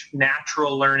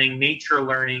natural learning,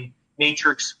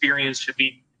 nature experience should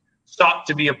be sought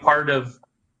to be a part of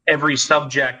every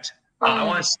subject, I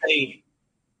want to say,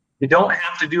 you don't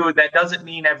have to do it. That doesn't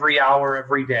mean every hour,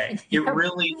 every day. It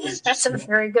really is. That's a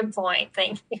very good point.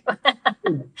 Thank you.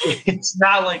 It's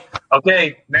not like,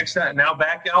 okay, next time, now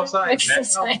back outside.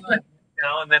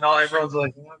 And then everyone's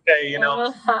like, okay,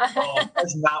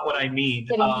 that's not what I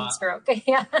need. Stroke.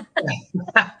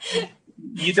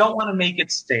 You don't want to make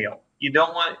it stale. You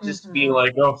don't want it just to be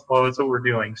like, oh, well, that's what we're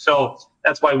doing. So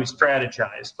that's why we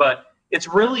strategize. But it's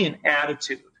really an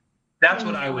attitude. That's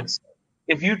what I would say.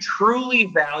 If you truly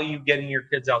value getting your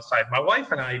kids outside, my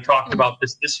wife and I talked about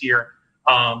this year,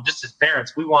 just as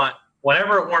parents, we want,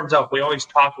 whenever it warms up, we always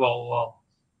talk about,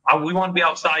 we want to be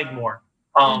outside more.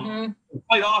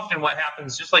 Quite often what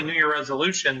happens, just like New Year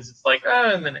resolutions, it's like,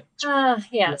 and then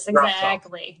yes,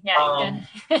 exactly. Yeah.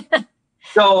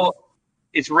 So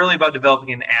it's really about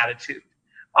developing an attitude.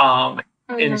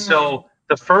 And so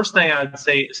the first thing I'd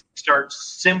say is start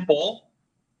simple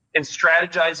and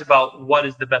strategize about what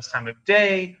is the best time of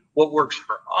day, what works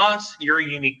for us. You're a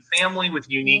unique family with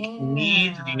unique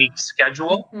needs, unique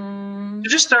schedule. So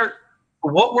just start,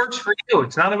 what works for you?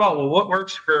 It's not about, what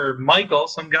works for Michael,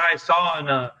 some guy I saw on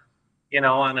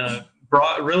a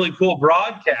really cool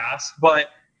broadcast, but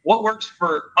what works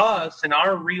for us in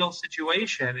our real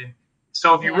situation. And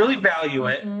so if you really value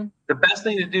it, the best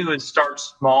thing to do is start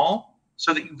small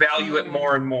so that you value it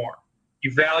more and more.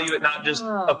 You value it not just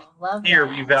up here,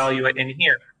 but you value it in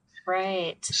here.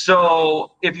 Right.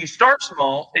 So if you start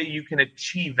small, you can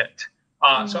achieve it.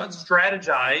 So I'd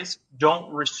strategize,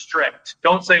 don't restrict.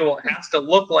 Don't say, well, it has to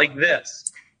look like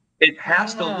this. It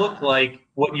has to look like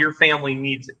what your family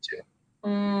needs it to.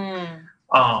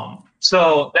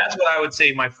 So that's what I would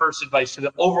say, my first advice to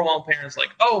the overwhelmed parents, like,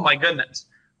 oh my goodness.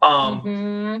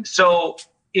 So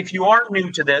if you are new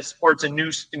to this, or it's a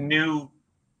new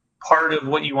part of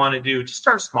what you want to do, just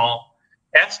start small.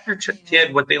 Ask your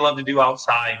kid what they love to do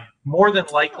outside. More than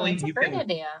likely, you can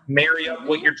marry up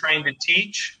what you're trying to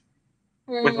teach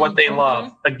with what they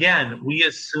love. Again, we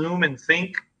assume and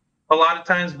think a lot of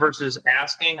times versus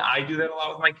asking. I do that a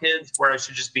lot with my kids, where I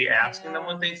should just be asking them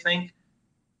what they think.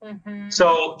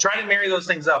 So try to marry those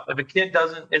things up. If a kid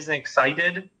isn't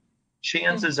excited,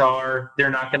 chances are they're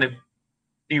not going to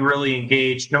be really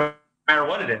engaged, no matter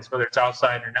what it is, whether it's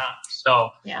outside or not.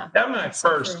 So that was my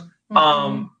first.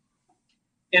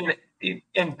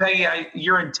 And Peggy,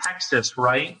 you're in Texas,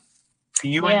 right? Are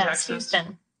you in Texas?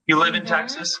 Houston. You live in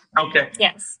Texas? Okay.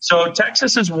 Yes. So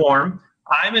Texas is warm.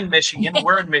 I'm in Michigan.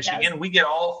 We're in Michigan. We get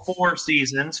all 4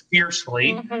 seasons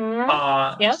fiercely.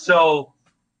 So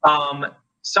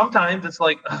sometimes it's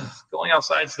like, going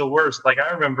outside is the worst. Like,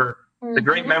 I remember the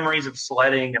great memories of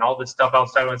sledding and all this stuff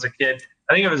outside when I was a kid.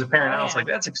 I think as a parent, I was like,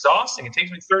 that's exhausting. It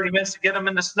takes me 30 minutes to get them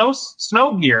into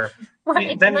snow gear.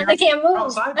 Right. Then they can't move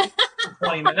outside for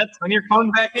 20 minutes when you're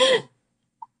coming back in.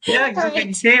 Yeah, exactly.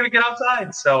 You can't even get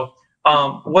outside. So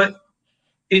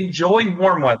enjoy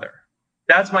warm weather.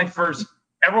 That's my first.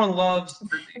 Everyone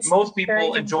most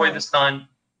people enjoy the sun,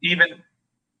 even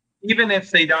if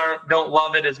they don't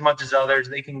love it as much as others.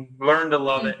 They can learn to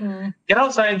love it. Get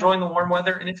outside enjoying the warm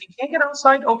weather. And if you can't get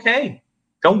outside, okay.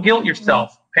 Don't guilt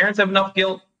yourself. Parents have enough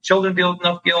guilt. Children feel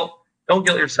enough guilt. Don't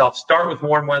guilt yourself. Start with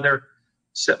warm weather.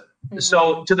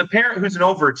 So to the parent who's an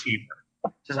overachiever,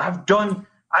 says, I've done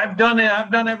it.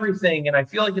 I've done everything. And I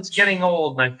feel like it's getting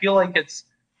old. And I feel like it's,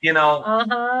 we've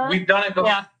done it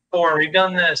before. We've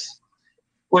done this.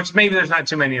 Which maybe there's not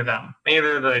too many of them. Maybe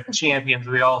they're the champions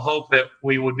we all hope that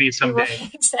we would be someday.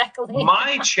 Right, exactly.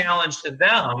 My challenge to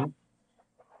them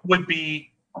would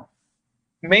be,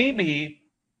 maybe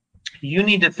you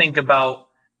need to think about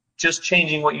just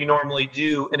changing what you normally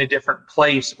do in a different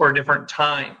place or a different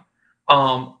time.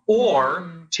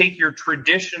 Or take your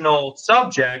traditional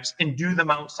subjects and do them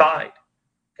outside.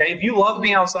 Okay, if you love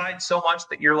being outside so much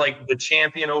that you're like the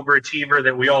champion overachiever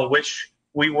that we all wish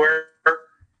we were,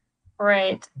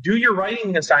 right, do your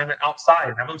writing assignment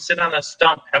outside. Have them sit on a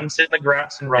stump. Have them sit in the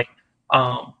grass and write.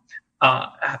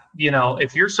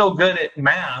 If you're so good at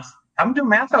math, have them do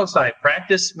math outside.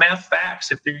 Practice math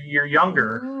facts if you're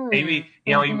younger. Maybe,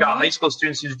 you've got high school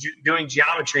students who's doing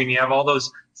geometry and you have all those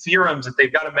theorems that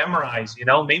they've got to memorize.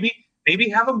 Maybe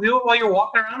have them do it while you're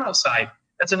walking around outside.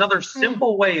 That's another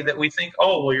simple way that we think,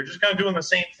 oh, well, you're just kind of doing the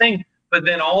same thing. but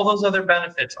then all those other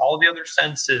benefits, all the other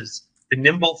senses, the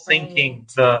nimble thinking,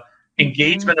 Right. the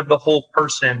engagement of the whole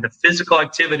person, the physical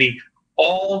activity,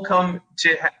 all come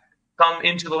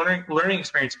into the learning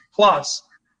experience. Plus,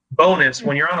 bonus,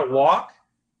 when you're on a walk,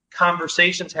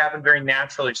 conversations happen very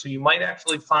naturally. So you might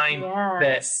actually find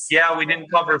that, yeah, we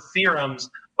didn't cover theorems,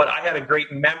 but I had a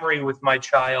great memory with my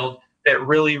child that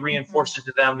really reinforces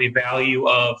to them the value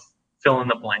of fill in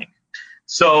the blank.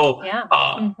 So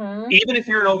even if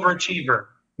you're an overachiever,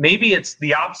 maybe it's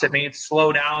the opposite. Maybe it's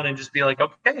slow down and just be like,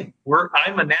 okay,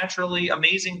 I'm a naturally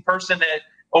amazing person at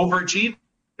overachieving.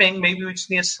 Maybe we just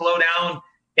need to slow down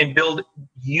and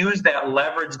use that,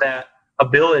 leverage that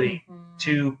ability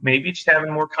to maybe just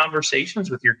having more conversations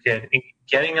with your kid and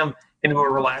getting them into a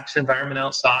relaxed environment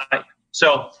outside.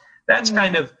 So that's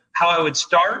kind of how I would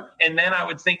start. And then I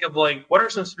would think of like, what are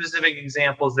some specific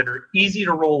examples that are easy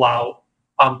to roll out?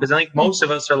 Because I think most of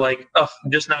us are like, I'm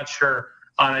just not sure.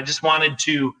 I just wanted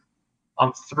to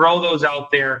throw those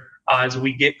out there as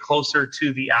we get closer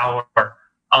to the hour.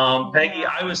 Peggy,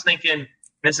 I was thinking,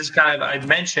 this is kind of, I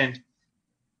mentioned,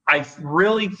 I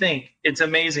really think it's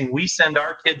amazing. We send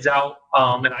our kids out,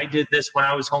 and I did this when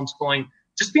I was homeschooling,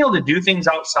 just be able to do things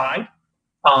outside.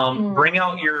 Bring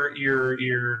out your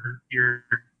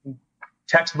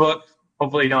textbook.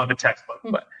 Hopefully you don't have a textbook,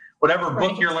 but whatever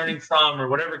book you're learning from or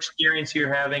whatever experience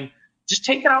you're having, just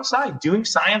take it outside, doing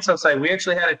science outside. We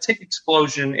actually had a tick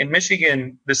explosion in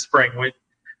Michigan this spring with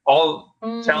all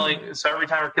telling. So every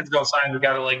time our kids go outside, we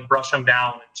got to like brush them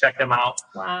down and check them out.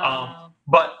 Wow.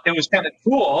 But it was kind of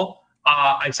cool.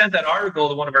 I sent that article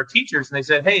to one of our teachers and they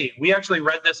said, hey, we actually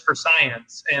read this for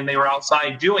science, and they were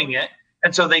outside doing it.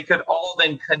 And so they could all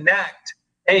then connect,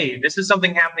 hey, this is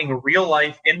something happening in real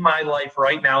life, in my life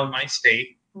right now in my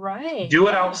state. Right. Do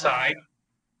it outside.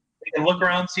 We can look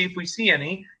around, see if we see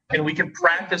any, and we can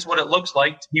practice what it looks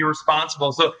like to be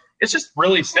responsible. So it's just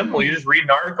really simple. You just read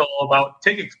an article about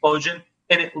tick explosion,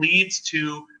 and it leads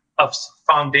to a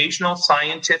foundational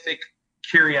scientific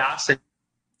curiosity.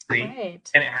 Right.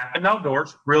 And it happened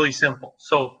outdoors, really simple.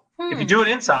 So if you do it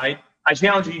inside, I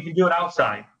challenge you can do it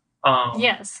outside.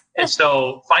 Yes. And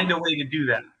so find a way to do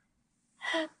that.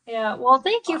 Yeah, well,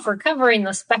 thank you for covering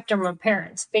the spectrum of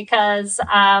parents, because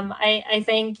I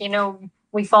think,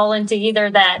 we fall into either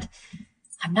that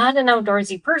I'm not an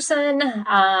outdoorsy person,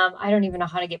 I don't even know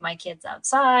how to get my kids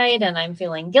outside, and I'm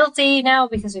feeling guilty now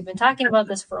because we've been talking about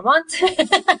this for a month.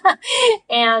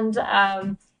 And,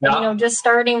 just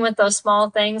starting with those small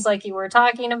things like you were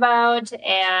talking about,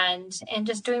 and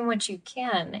just doing what you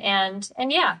can. And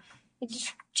yeah,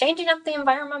 changing up the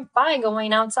environment by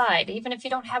going outside. Even if you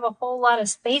don't have a whole lot of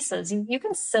spaces, you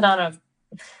can sit on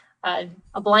a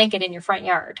blanket in your front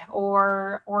yard,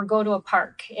 or go to a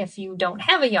park if you don't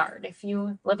have a yard. If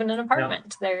you live in an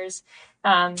apartment, there's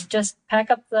just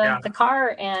pack up the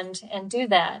car and do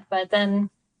that. But then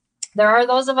there are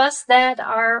those of us that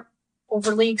are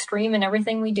overly extreme in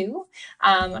everything we do.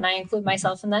 And I include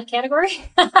myself in that category.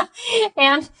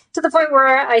 And to the point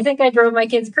where I think I drove my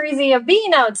kids crazy of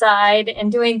being outside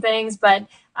and doing things. But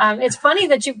it's funny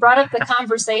that you brought up the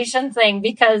conversation thing,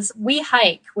 because we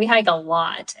hike a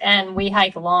lot, and we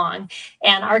hike long,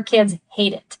 and our kids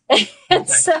hate it. And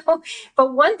so,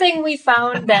 but one thing we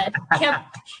found that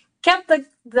kept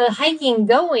the hiking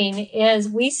going is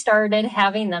we started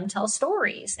having them tell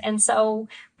stories. And so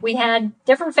we had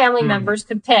different family members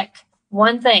could pick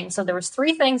one thing. So there was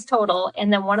 3 things total.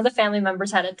 And then one of the family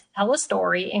members had to tell a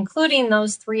story, including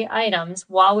those 3 items,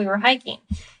 while we were hiking.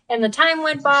 And the time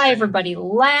went by, everybody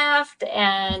laughed,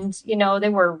 and, they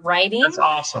were writing. That's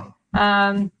awesome.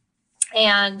 And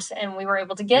we were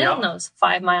able to get in those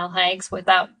 5-mile hikes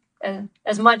without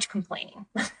as much complaining.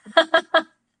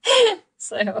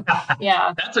 So,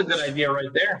 yeah. That's a good idea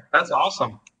right there. That's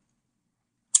awesome.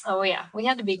 Oh, yeah. We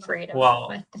had to be creative.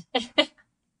 Well,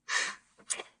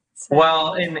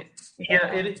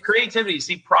 creativity,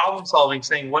 see, problem solving,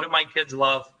 saying, what do my kids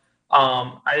love?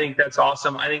 I think that's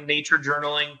awesome. I think nature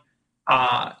journaling,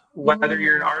 whether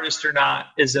you're an artist or not,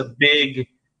 is a big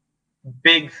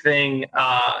thing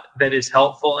that is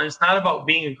helpful. And it's not about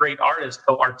being a great artist,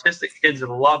 though artistic kids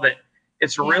love it.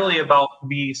 It's really about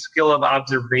the skill of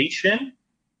observation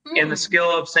and the skill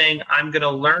of saying, I'm going to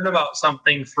learn about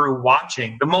something through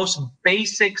watching. The most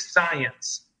basic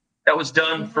science that was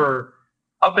done for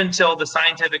up until the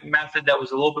scientific method that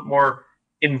was a little bit more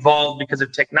involved because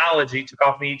of technology, took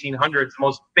off in the 1800s. The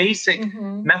most basic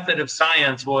method of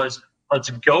science was, let's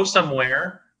go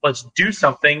somewhere, let's do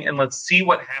something, and let's see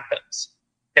what happens.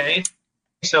 Okay?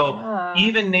 So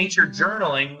even nature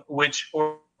journaling,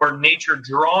 or nature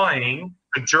drawing,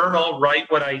 a journal, write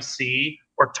what I see,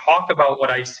 or talk about what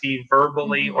I see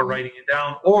verbally, or writing it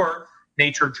down, or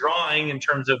nature drawing in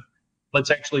terms of let's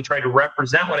actually try to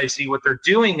represent what I see. What they're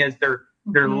doing is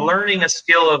they're learning a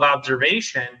skill of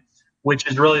observation, which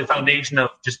is really the foundation of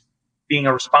just being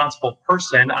a responsible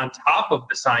person on top of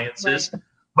the sciences. Right.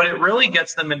 But it really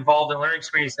gets them involved in learning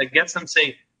experience that gets them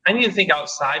say, I need to think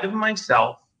outside of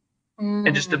myself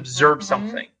and just observe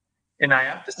something. And I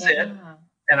have to sit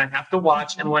and I have to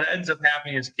watch. And what ends up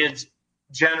happening is kids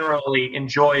generally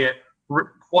enjoy it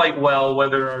quite well,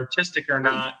 whether artistic or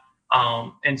not.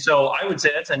 And so I would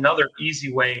say that's another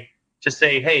easy way to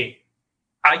say, hey,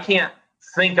 I can't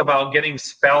think about getting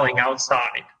spelling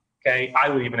outside. Okay. I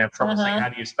would even have trouble saying, how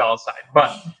do you spell outside?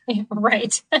 But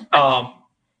right.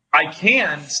 I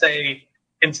can say,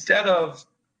 instead of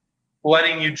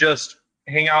letting you just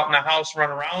hang out in the house, run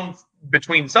around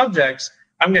between subjects,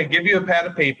 I'm going to give you a pad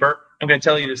of paper. I'm going to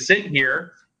tell you to sit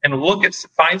here and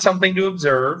find something to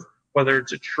observe, whether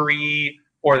it's a tree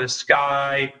or the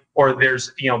sky or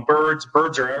there's, birds.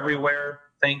 Birds are everywhere.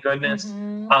 Thank goodness.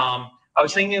 I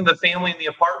was thinking of the family in the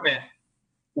apartment.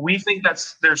 We think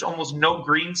there's almost no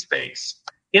green space.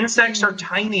 Insects are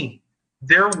tiny.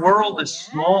 Their world is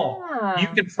small. You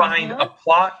could find a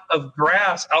plot of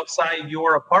grass outside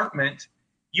your apartment.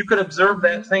 You could observe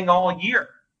that thing all year.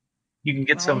 You can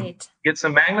get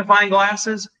some magnifying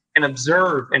glasses and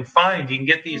observe and find. You can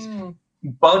get these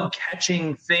bug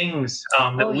catching things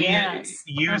that we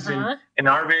use in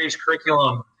our various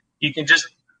curriculum. You can just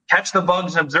catch the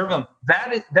bugs and observe them.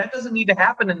 That doesn't need to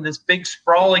happen in this big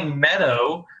sprawling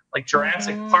meadow like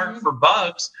Jurassic Park for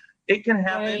bugs. It can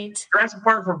happen. Jurassic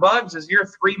Park for bugs is your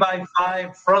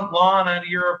 3x5 front lawn out of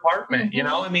your apartment.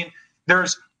 I mean,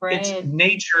 it's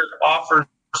nature offers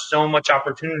so much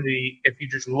opportunity if you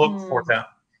just look for them.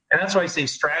 And that's why I say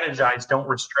strategize, don't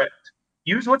restrict.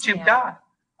 Use what you've got.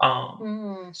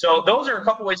 So those are a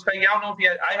couple ways, Peggy. I don't know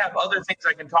if I have other things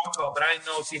I can talk about, but I didn't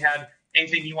know if you had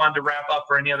anything you wanted to wrap up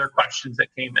or any other questions that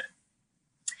came in.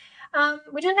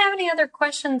 We didn't have any other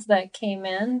questions that came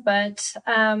in, but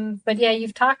yeah,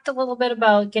 you've talked a little bit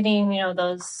about getting,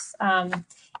 those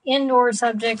indoor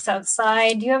subjects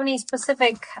outside. Do you have any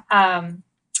specific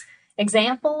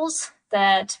examples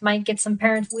that might get some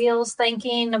parents' wheels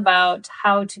thinking about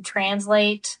how to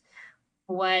translate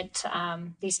what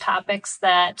these topics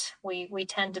that we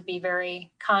tend to be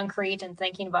very concrete and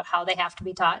thinking about how they have to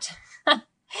be taught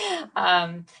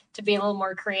to be a little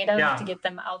more creative to get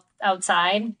them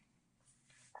outside?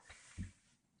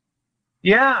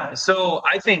 Yeah, so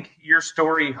I think your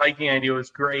story hiking idea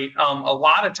was great. A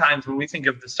lot of times when we think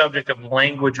of the subject of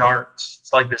language arts,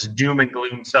 it's like this doom and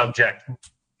gloom subject.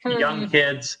 Young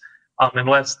kids,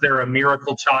 unless they're a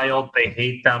miracle child, they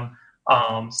hate them.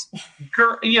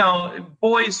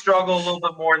 Boys struggle a little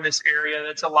bit more in this area.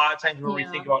 That's a lot of times when we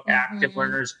think about active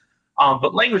learners.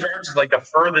 But language arts is like the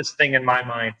furthest thing in my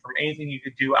mind from anything you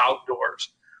could do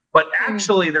outdoors. But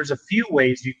actually, there's a few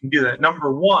ways you can do that.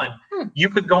 Number one, you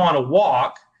could go on a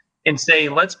walk and say,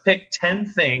 let's pick 10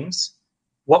 things.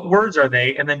 What words are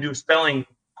they? And then do a spelling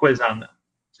quiz on them.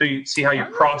 So you see how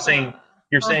you're crossing.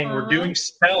 You're saying we're doing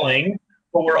spelling,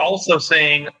 but we're also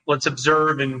saying let's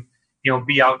observe and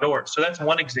be outdoors. So that's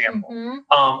one example.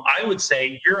 I would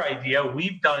say your idea,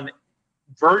 we've done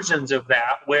versions of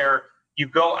that where you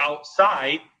go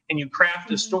outside and you craft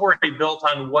a story built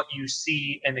on what you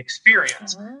see and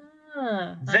experience.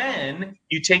 Then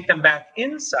you take them back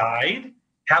inside,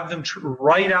 have them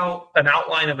write out an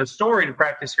outline of a story to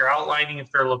practice your outlining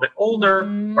if they're a little bit older,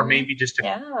 or maybe just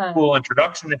a cool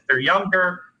introduction if they're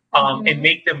younger, and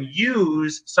make them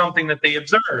use something that they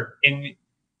observe. And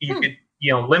you could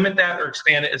limit that or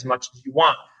expand it as much as you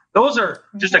want. Those are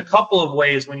just a couple of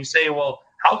ways when you say, well,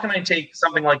 how can I take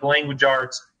something like language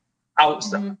arts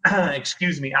outside?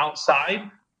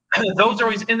 Outside. Those are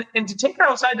always, and to take it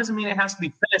outside doesn't mean it has to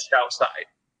be finished outside.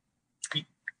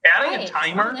 Adding a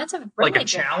timer, like a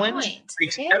challenge,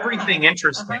 makes everything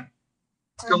interesting.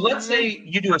 So let's say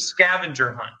you do a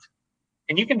scavenger hunt,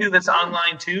 and you can do this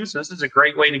online too. So this is a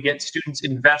great way to get students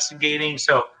investigating.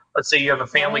 So let's say you have a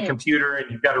family computer and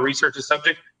you've got to research a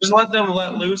subject. Just let them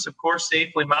let loose, of course,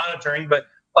 safely monitoring, but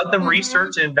let them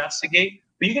research and investigate.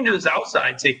 But you can do this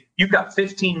outside. Say, you've got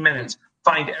 15 minutes.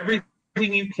 Find everything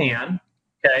you can.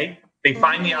 Okay. They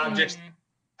find the objects,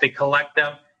 they collect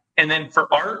them. And then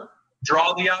for art,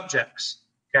 draw the objects.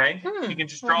 Okay. You can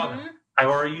just draw them. I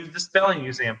already used the spelling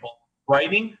example.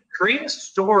 Writing, create a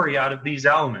story out of these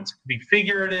elements. It could be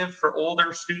figurative for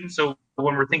older students. So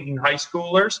when we're thinking high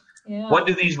schoolers, what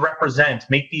do these represent?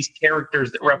 Make these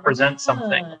characters that represent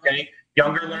something. Okay.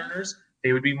 Younger learners,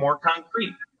 they would be more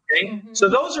concrete. Okay. So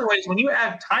those are ways when you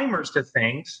add timers to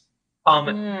things,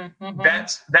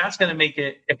 That's going to make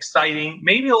it exciting,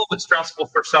 maybe a little bit stressful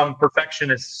for some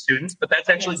perfectionist students, but that's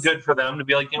actually good for them to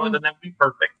be like, it doesn't have to be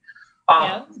perfect.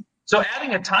 So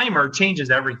adding a timer changes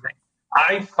everything.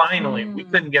 We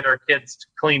couldn't get our kids to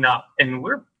clean up, and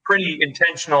we're pretty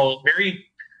intentional, very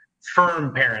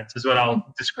firm parents is what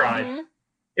I'll describe,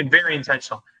 and very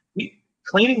intentional.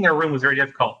 Cleaning their room was very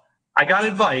difficult. I got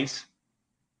advice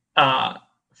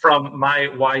from my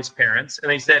wise parents,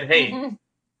 and they said, hey,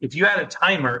 if you add a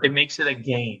timer, it makes it a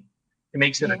game. It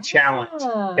makes it a challenge.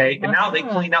 Okay. And now they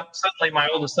clean up. Suddenly, my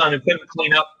oldest son, who couldn't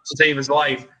clean up to save his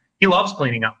life, he loves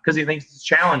cleaning up because he thinks it's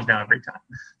a challenge now every time.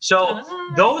 So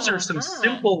those are some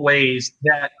simple ways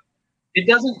that it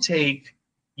doesn't take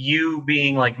you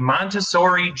being like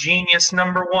Montessori genius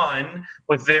number one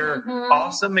with their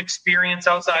awesome experience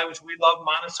outside, which we love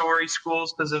Montessori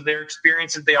schools because of their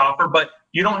experiences they offer. But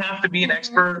you don't have to be an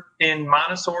expert in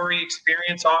Montessori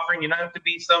experience offering. You don't have to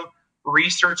be some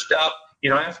researched up. You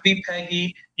don't have to be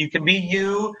Peggy. You can be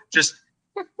you, just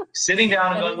sitting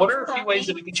down and going, what are a few ways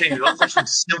that we can change it? Those are some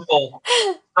simple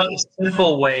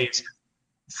ways.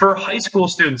 For high school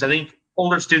students, I think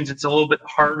older students, it's a little bit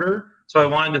harder. So I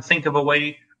wanted to think of a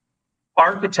way.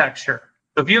 Architecture.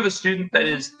 So if you have a student that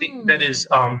is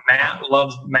math,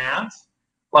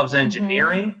 loves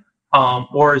engineering,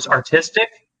 or is artistic,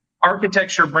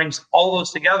 architecture brings all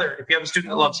those together. If you have a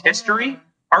student that loves history,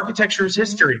 architecture is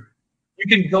history. You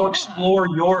can go explore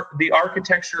the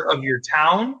architecture of your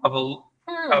town, of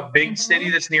a big city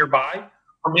that's nearby,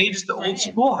 or maybe just the old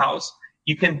schoolhouse.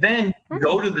 You can then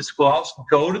go to the schoolhouse,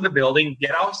 go to the building,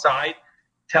 get outside,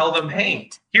 tell them, hey,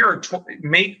 here are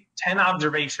make 10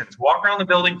 observations. Walk around the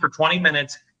building for 20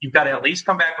 minutes. You've got to at least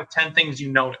come back with 10 things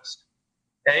you noticed.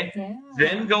 Okay? Yeah.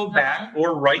 Then go back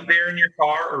or right there in your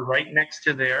car or right next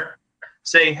to there.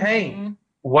 Say, hey,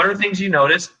 what are things you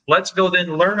noticed? Let's go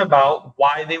then learn about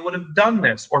why they would have done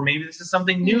this. Or maybe this is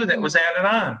something new that was added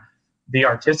on. The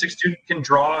artistic student can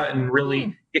draw and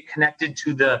really get connected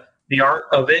to the art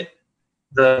of it.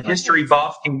 The history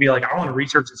buff can be like, I want to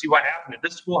research and see what happened at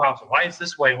this schoolhouse. Why is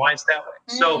this way? Why is that way?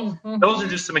 So those are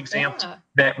just some examples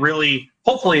that really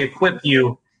hopefully equip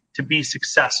you to be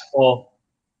successful.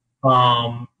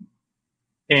 And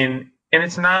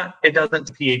it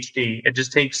doesn't PhD. It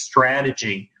just takes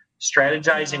strategy,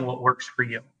 strategizing what works for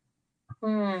you.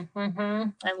 I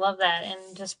love that.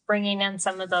 And just bringing in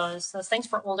some of those things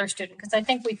for older students, because I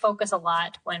think we focus a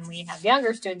lot when we have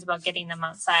younger students about getting them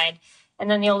outside. And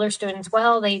then the older students,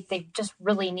 well, they just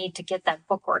really need to get that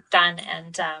bookwork done,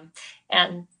 and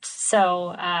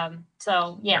so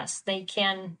yes, they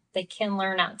can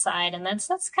learn outside, and that's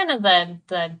kind of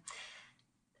the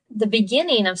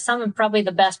beginning of some of probably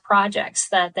the best projects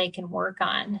that they can work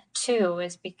on too,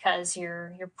 is because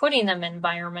you're putting them in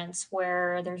environments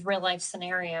where there's real life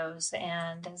scenarios,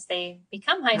 and as they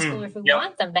become high schoolers, we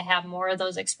want them to have more of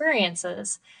those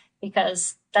experiences,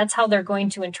 because that's how they're going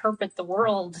to interpret the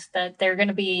world that they're going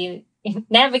to be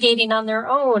navigating on their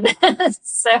own.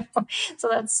 So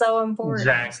that's so important.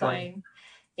 Exactly.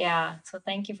 So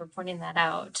thank you for pointing that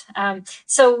out.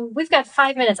 So we've got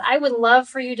 5 minutes. I would love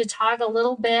for you to talk a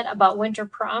little bit about Winter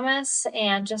Promise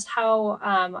and just how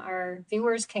our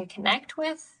viewers can connect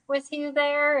with you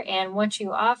there and what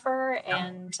you offer,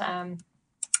 and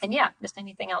just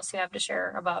anything else you have to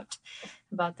share about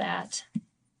that.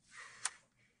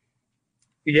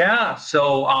 Yeah,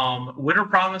 so Winter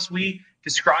Promise, we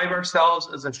describe ourselves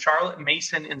as a Charlotte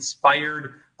Mason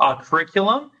inspired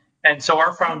curriculum. And so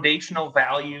our foundational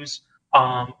values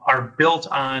are built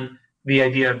on the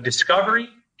idea of discovery,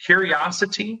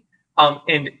 curiosity,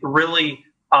 and really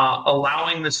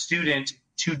allowing the student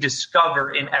to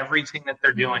discover in everything that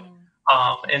they're doing.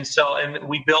 And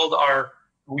we build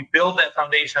that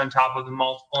foundation on top of the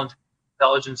multiple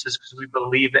intelligences, because we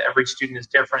believe that every student is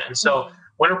different. And so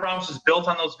Winter Promise is built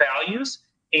on those values,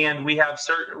 and we have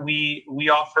we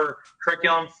offer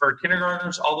curriculum for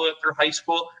kindergartners all the way up through high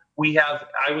school. We have,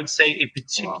 I would say, a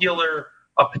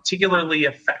particularly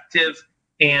effective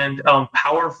and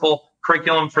powerful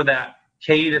curriculum for that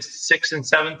K to 6th and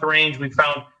 7th range. We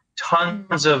found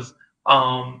tons of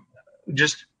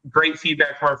just great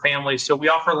feedback from our families. So we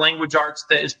offer language arts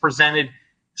that is presented.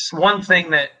 It's one thing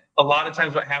that a lot of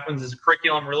times what happens is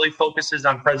curriculum really focuses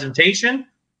on presentation,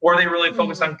 or they really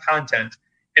focus on content.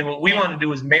 And what we want to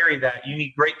do is marry that. You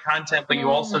need great content, but you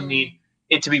also need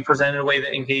it to be presented in a way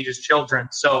that engages children.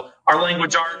 So our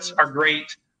language arts are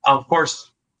great. Of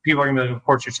course, people are going to be like, of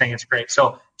course you're saying it's great.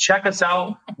 So check us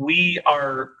out. We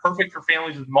are perfect for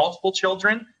families with multiple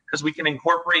children, because we can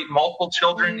incorporate multiple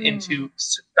children into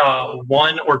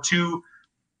 1 or 2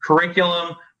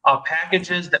 curriculum.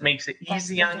 packages that makes it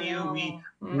easy on you.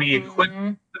 We equip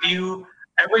you.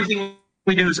 Everything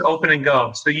we do is open and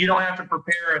go. So you don't have to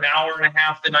prepare an hour and a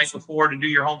half the night before to do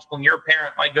your homeschooling. You're a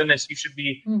parent. My goodness, you should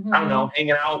be, I don't know,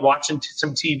 hanging out, watching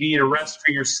some TV to rest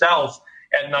for yourself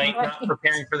at night, not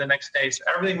preparing for the next day. So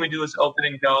everything we do is open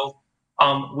and go.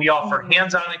 We offer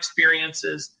hands-on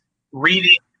experiences,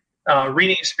 reading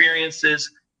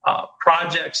experiences,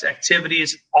 projects,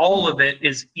 activities. All of it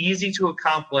is easy to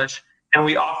accomplish, and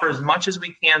we offer as much as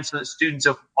we can so that students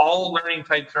of all learning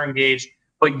types are engaged,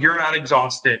 but you're not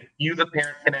exhausted. You, the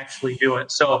parent, can actually do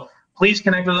it. So please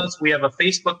connect with us. We have a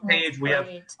Facebook page. We have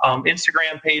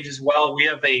Instagram page as well. We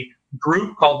have a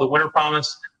group called the Winter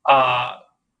Promise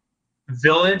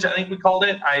Village, I think we called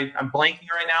it. I'm blanking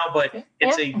right now, but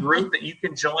it's a group that you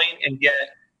can join and get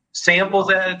samples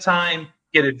ahead of time,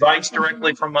 get advice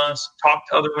directly from us, talk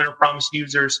to other Winter Promise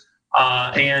users,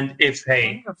 and if,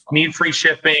 need free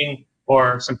shipping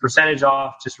or some percentage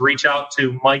off, just reach out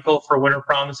to Michael for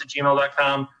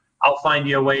winterpromise@gmail.com. I'll find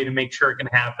you a way to make sure it can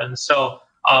happen. So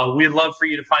we'd love for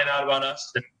you to find out about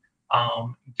us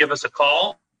and give us a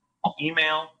call,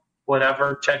 email,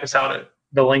 whatever. Check us out at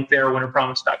the link there,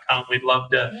 winterpromise.com. We'd love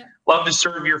to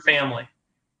serve your family.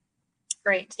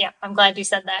 Great. Yeah, I'm glad you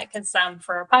said that because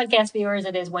for our podcast viewers,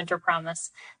 it is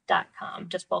winterpromise.com,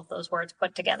 just both those words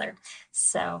put together.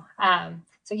 So,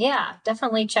 yeah,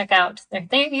 definitely check out there.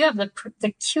 You have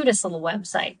the cutest little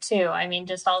website too. I mean,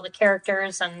 just all the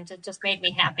characters, and it just made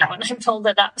me happy when I pulled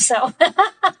it up. So,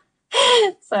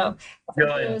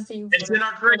 good. It's in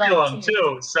our curriculum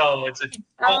too. So it's a taste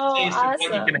of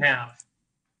what you can have.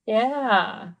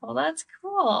 Yeah, well, that's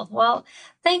cool. Well,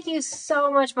 thank you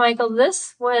so much, Michael.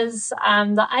 This was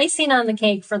the icing on the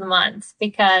cake for the month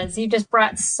because you just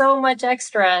brought so much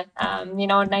extra,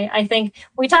 and I think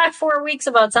we talked 4 weeks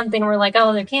about something. We're like,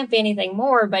 oh, there can't be anything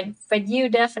more, but you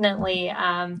definitely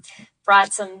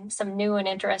brought some new and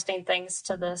interesting things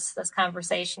to this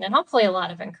conversation, and hopefully a lot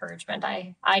of encouragement.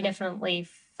 I definitely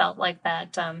felt like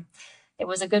that. It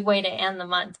was a good way to end the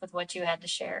month with what you had to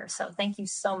share. So thank you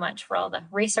so much for all the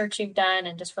research you've done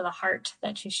and just for the heart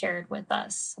that you shared with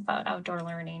us about outdoor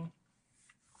learning.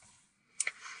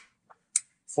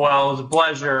 Well, it was a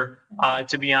pleasure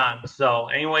to be on. So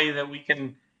any way that we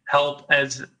can help,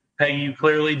 as Peggy, you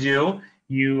clearly do,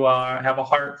 you have a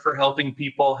heart for helping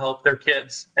people help their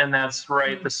kids. And that's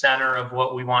right at the center of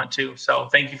what we want to. So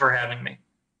thank you for having me.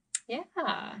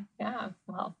 Yeah.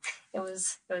 Well, it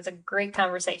was a great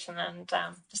conversation, and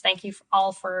just thank you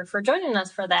all for joining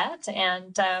us for that.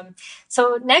 And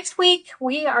so next week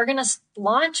we are going to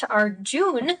launch our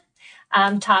June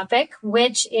topic,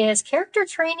 which is character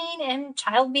training and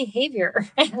child behavior.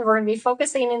 And we're going to be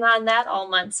focusing in on that all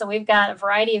month. So we've got a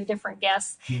variety of different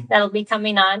guests that'll be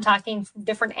coming on, talking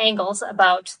different angles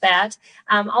about that.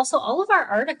 Also, all of our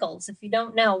articles, if you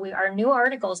don't know, our new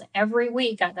articles every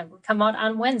week that come out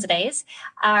on Wednesdays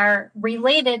are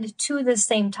related to the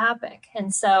same topic.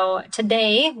 And so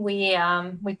today we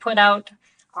put out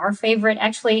our favorite.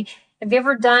 Actually, have you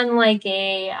ever done like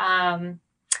a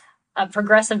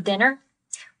progressive dinner?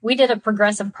 We did a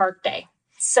progressive park day.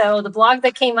 So the blog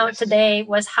that came out today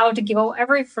was how to go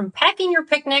from packing your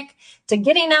picnic to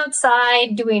getting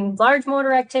outside, doing large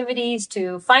motor activities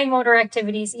to fine motor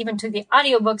activities, even to the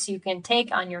audiobooks you can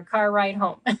take on your car ride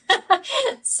home.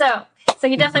 So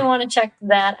you definitely want to check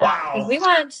that out.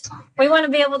 Because we want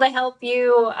to be able to help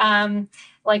you,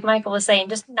 like Michael was saying,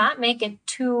 just not make it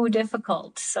too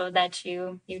difficult so that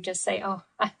you just say, oh,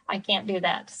 I can't do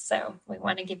that. So we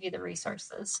want to give you the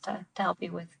resources to help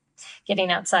you with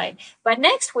getting outside. But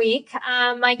next week,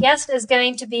 my guest is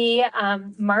going to be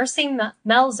Marcy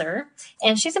Melzer,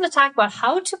 and she's going to talk about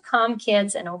how to calm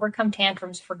kids and overcome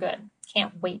tantrums for good.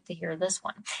 Can't wait to hear this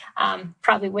one.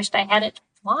 Probably wished I had it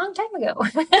a long time ago,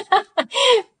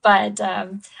 but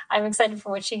I'm excited for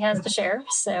what she has to share.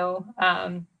 So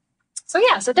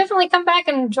definitely come back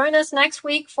and join us next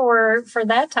week for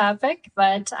that topic.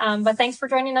 But thanks for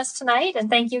joining us tonight, and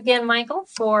thank you again, Michael,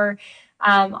 for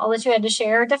all that you had to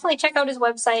share. Definitely check out his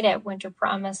website at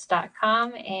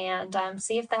winterpromise.com and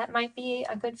see if that might be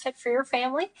a good fit for your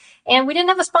family. And we didn't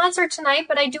have a sponsor tonight,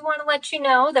 but I do want to let you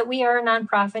know that we are a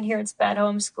nonprofit here at SPED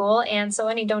Homeschool, and so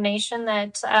any donation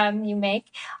that you make,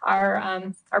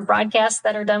 our broadcasts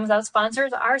that are done without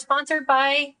sponsors are sponsored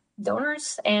by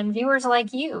donors and viewers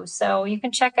like you. So you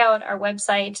can check out our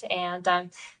website and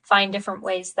find different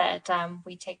ways that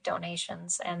we take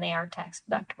donations, and they are tax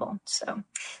deductible. So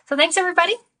thanks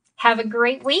everybody. Have a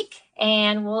great week,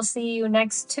 and we'll see you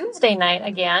next Tuesday night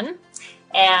again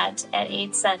at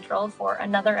 8 Central for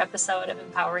another episode of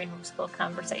Empowering Homeschool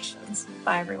Conversations.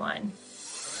 Bye everyone.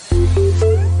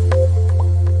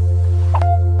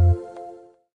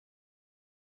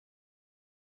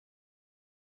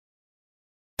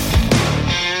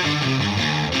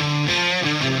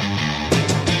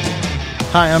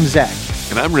 Hi, I'm Zach.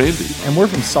 And I'm Randy. And we're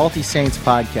from Salty Saints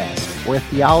Podcast. We're a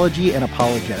theology and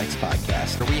apologetics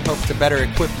podcast. We hope to better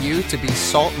equip you to be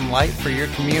salt and light for your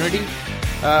community.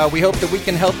 We hope that we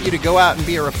can help you to go out and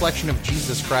be a reflection of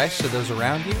Jesus Christ to those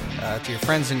around you, to your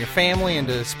friends and your family, and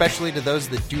especially to those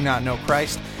that do not know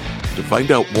Christ. To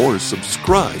find out more,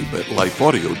 subscribe at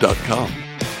lifeaudio.com.